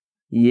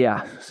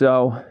 Yeah.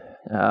 So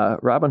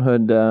Robin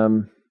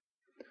Hood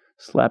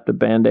slapped a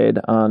Band-Aid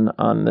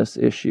on this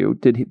issue.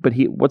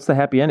 What's the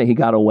happy ending? He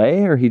got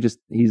away, or he's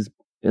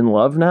in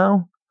love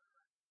now?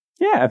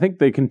 Yeah, I think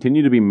they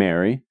continue to be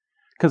merry.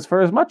 Because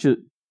for as much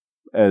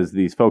as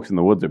these folks in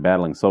the woods are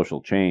battling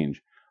social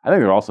change, I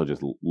think they're also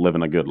just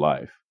living a good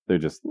life. They're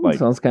just like,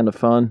 Sounds kind of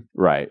fun.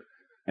 right.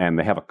 And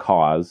they have a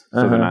cause. So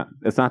Uh-huh.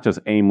 it's not just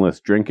aimless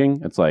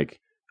drinking. It's like,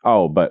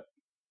 oh, but,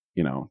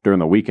 during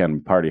the weekend, we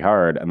party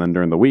hard. And then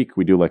during the week,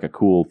 we do like a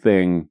cool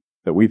thing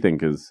that we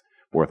think is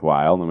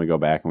worthwhile. And then we go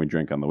back and we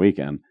drink on the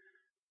weekend.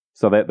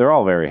 So they're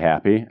all very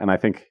happy. And I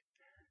think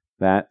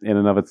that in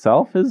and of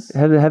itself is,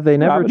 Have they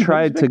never Robin Hood's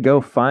tried to victory.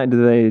 go find?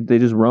 Do they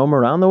just roam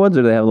around the woods,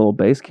 or do they have a little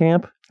base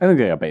camp? I think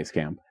they got base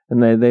camp.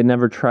 And they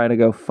never try to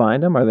go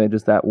find them? Are they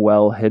just that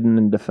well hidden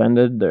and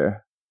defended?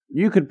 Or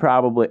You could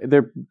probably,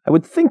 I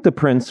would think the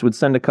prince would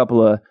send a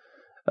couple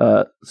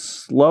of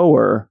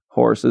slower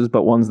horses,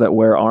 but ones that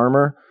wear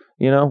armor.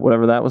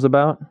 Whatever that was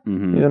about.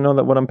 mhm. You don't know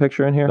what I'm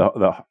picturing here?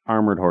 The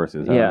armored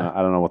horses. Yeah.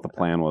 I don't know what the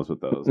plan was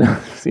with those.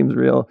 Seems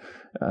real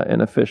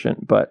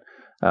inefficient, but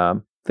I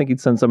think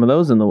he'd send some of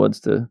those in the woods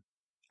to.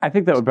 I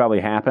think that would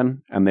probably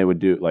happen, and they would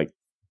do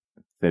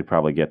they'd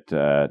probably get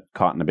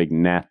caught in a big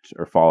net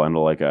or fall into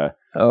like a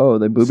Oh,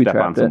 they booby step on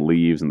trapped it. some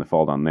leaves and they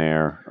fall down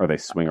there, or they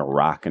swing a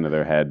rock into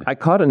their head. I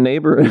caught a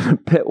neighbor in a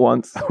pit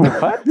once.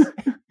 What?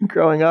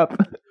 Growing up,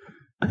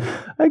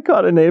 I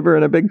caught a neighbor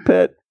in a big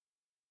pit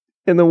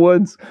in the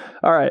woods.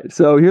 All right,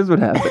 so here's what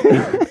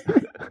happened.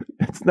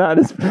 It's not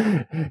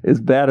as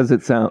bad as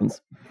it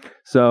sounds.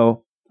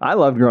 So I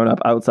loved growing up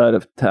outside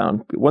of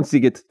town. Once you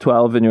get to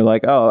 12 and you're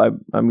like, oh,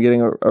 I'm getting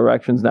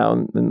erections now,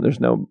 and there's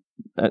no,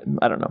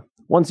 I don't know.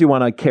 Once you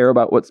want to care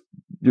about what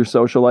your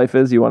social life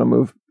is, you want to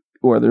move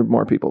where there are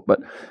more people. But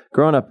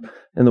growing up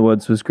in the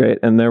woods was great.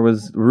 And there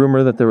was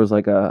rumor that there was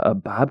like a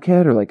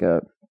bobcat or like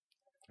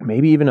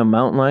maybe even a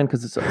mountain lion,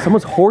 because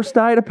someone's horse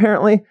died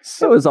apparently.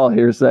 It was all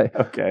hearsay.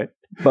 Okay.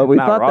 But we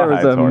Not thought there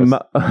was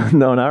Rawhide's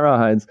no, not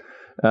Rawhide's.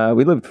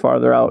 We lived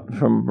farther out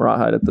from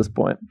Rawhide at this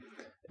point.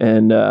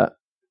 And if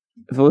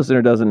the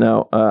listener doesn't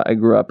know, I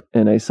grew up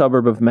in a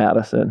suburb of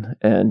Madison,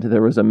 and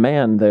there was a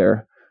man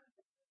there,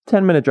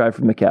 10-minute drive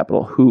from the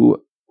capital, who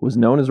was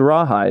known as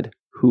Rawhide,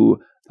 who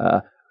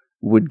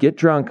would get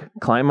drunk,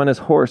 climb on his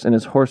horse, and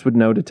his horse would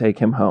know to take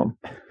him home.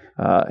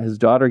 His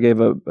daughter gave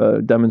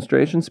a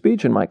demonstration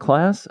speech in my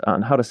class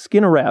on how to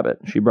skin a rabbit.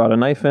 She brought a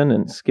knife in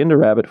and skinned a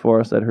rabbit for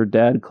us that her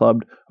dad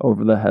clubbed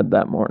over the head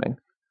that morning.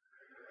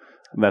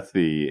 That's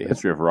the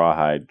history of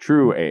Rawhide.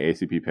 True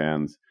AACP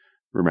fans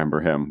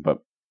remember him, but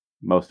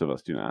most of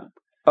us do not.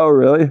 Oh,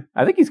 really?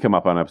 I think he's come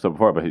up on an episode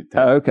before, but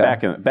Okay.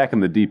 back in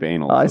the deep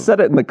anal. I said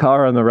it in the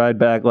car on the ride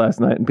back last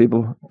night, and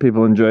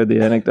people enjoyed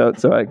the anecdote,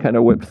 so I kind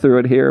of whipped through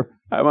it here.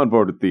 I'm on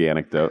board with the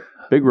anecdote.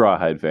 Big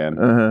Rawhide fan.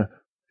 Uh-huh.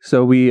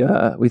 So we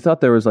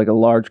thought there was like a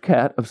large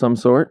cat of some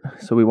sort,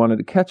 so we wanted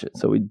to catch it.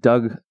 So we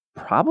dug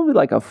probably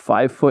like a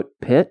 5-foot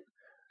pit,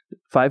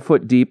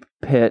 5-foot deep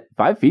pit.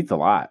 5 feet's a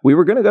lot. We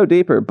were going to go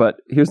deeper, but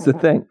here's the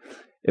thing.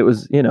 It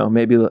was,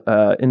 maybe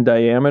in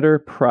diameter,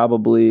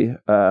 probably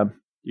You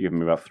give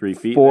me about 3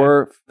 feet.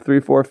 4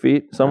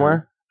 feet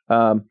somewhere.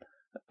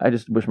 I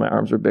just wish my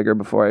arms were bigger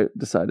before I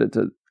decided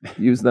to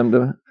use them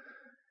to.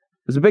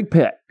 It was a big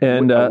pit,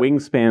 and a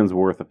wingspan's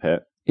worth a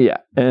pit. yeah.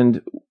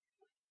 And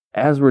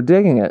as we're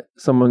digging it,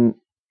 someone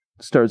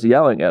starts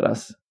yelling at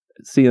us,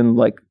 seeing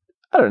like,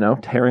 I don't know,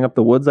 tearing up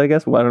the woods. I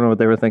guess. Well, I don't know what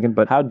they were thinking,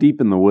 but How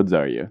deep in the woods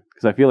are you?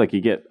 Because I feel like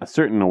you get a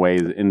certain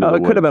ways into the it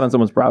woods. could have been on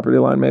someone's property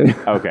line, maybe.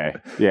 Okay.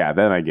 Yeah,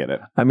 then I get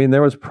it. I mean,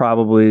 there was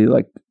probably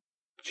like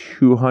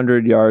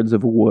 200 yards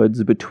of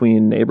woods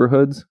between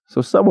neighborhoods,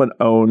 so someone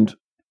owned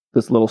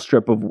this little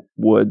strip of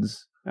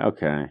woods.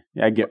 Okay.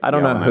 Yeah, I get. I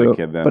don't know yelling at a who,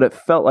 kid then. but it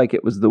felt like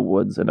it was the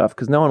woods enough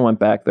because no one went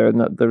back there.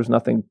 No, there was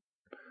nothing.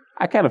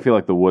 I kind of feel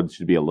like the woods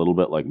should be a little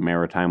bit like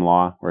maritime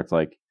law, where it's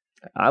like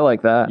I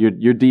like that.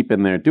 you're deep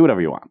in there, do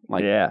whatever you want.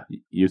 Like Yeah,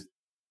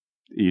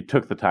 you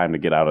took the time to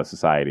get out of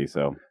society,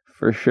 so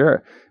for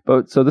sure.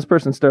 But so this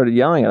person started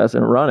yelling at us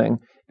and running,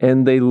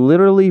 and they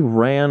literally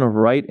ran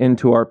right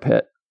into our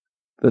pit.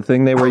 The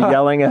thing they were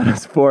yelling at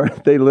us for,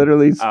 they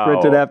literally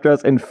sprinted after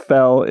us and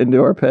fell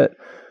into our pit.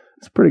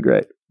 It's pretty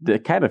great.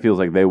 it kind of feels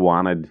like they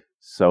wanted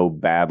so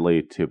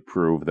badly to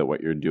prove that what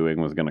you're doing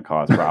was going to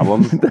cause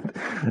problems.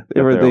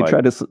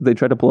 They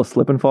tried to pull a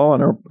slip and fall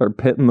on our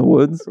pit in the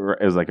woods.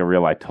 It was like a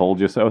real "I told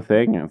you so"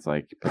 thing. And it's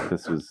like, but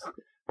this was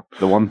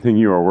the one thing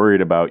you were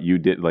worried about. You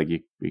did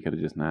we could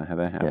have just not had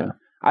that happen. Yeah.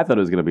 I thought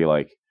it was going to be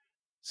like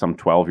some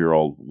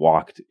 12-year-old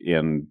walked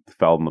in,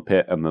 fell in the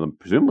pit, and then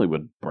presumably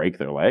would break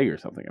their leg or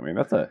something. I mean,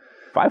 that's a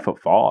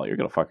 5-foot fall. You're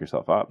going to fuck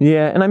yourself up.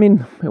 Yeah, and I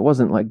mean, it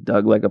wasn't like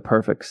dug like a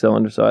perfect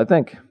cylinder, so I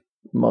think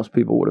most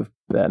people would have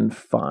been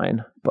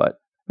fine, but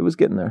it was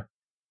getting there.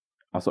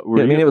 Also,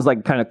 It was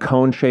like kind of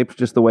cone shaped,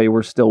 just the way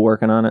we're still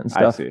working on it and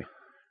stuff. I see.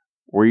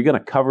 Were you going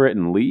to cover it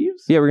in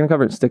leaves? Yeah, we're gonna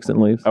cover it in sticks and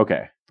leaves.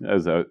 Okay.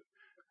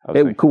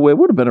 It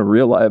would have been a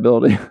real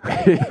liability.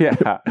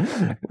 Yeah.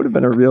 It would have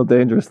been a real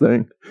dangerous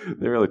thing.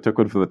 They really took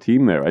one for the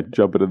team there. I'd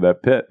jump into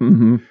that pit.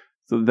 Mm-hmm.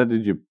 So then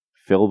did you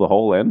fill the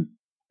hole in?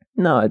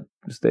 No, I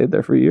stayed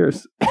there for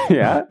years.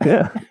 Yeah.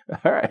 Yeah,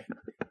 All right.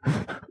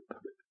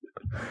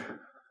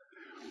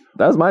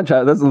 that was my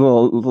child. That's a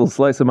little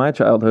slice of my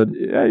childhood.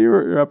 Yeah,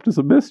 you're up to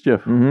some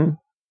mischief. Mm-hmm.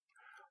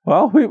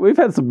 Well, we've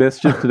had some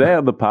mischief today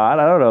on the pod.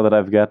 I don't know that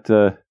I've got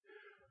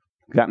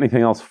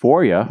anything else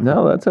for you.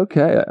 No, that's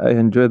okay. I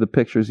enjoy the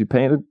pictures you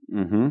painted.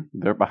 Mm-hmm.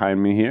 They're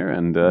behind me here,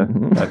 and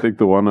Mhm. I think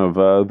the one of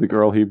the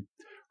girl he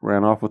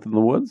ran off with in the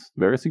woods,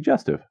 very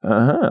suggestive.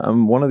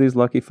 I'm one of these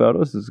lucky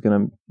photos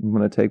I'm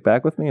gonna take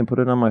back with me and put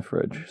it on my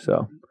fridge.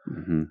 So,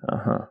 Mm-hmm.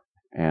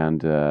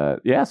 and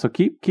And so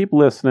keep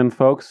listening,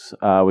 folks.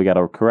 We got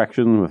a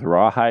correction with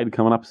Rawhide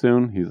coming up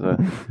soon. He's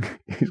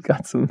he's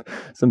got some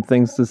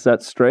things to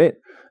set straight.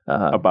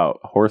 about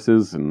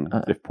horses and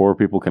if poor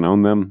people can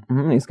own them.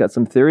 He's got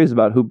some theories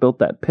about who built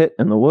that pit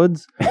in the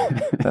woods.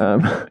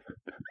 But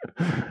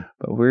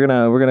we're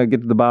gonna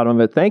get to the bottom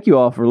of it. Thank you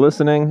all for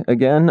listening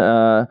again.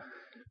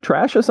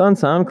 Trash us on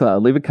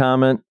SoundCloud. Leave a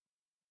comment.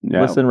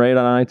 Yeah. Listen, rate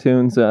on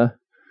iTunes.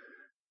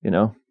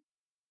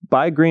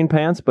 Buy green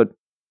pants, but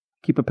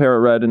keep a pair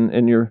of red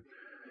in your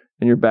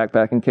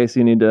backpack in case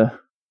you need to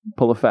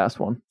pull a fast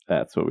one.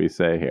 That's what we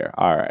say here.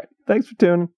 All right. Thanks for tuning.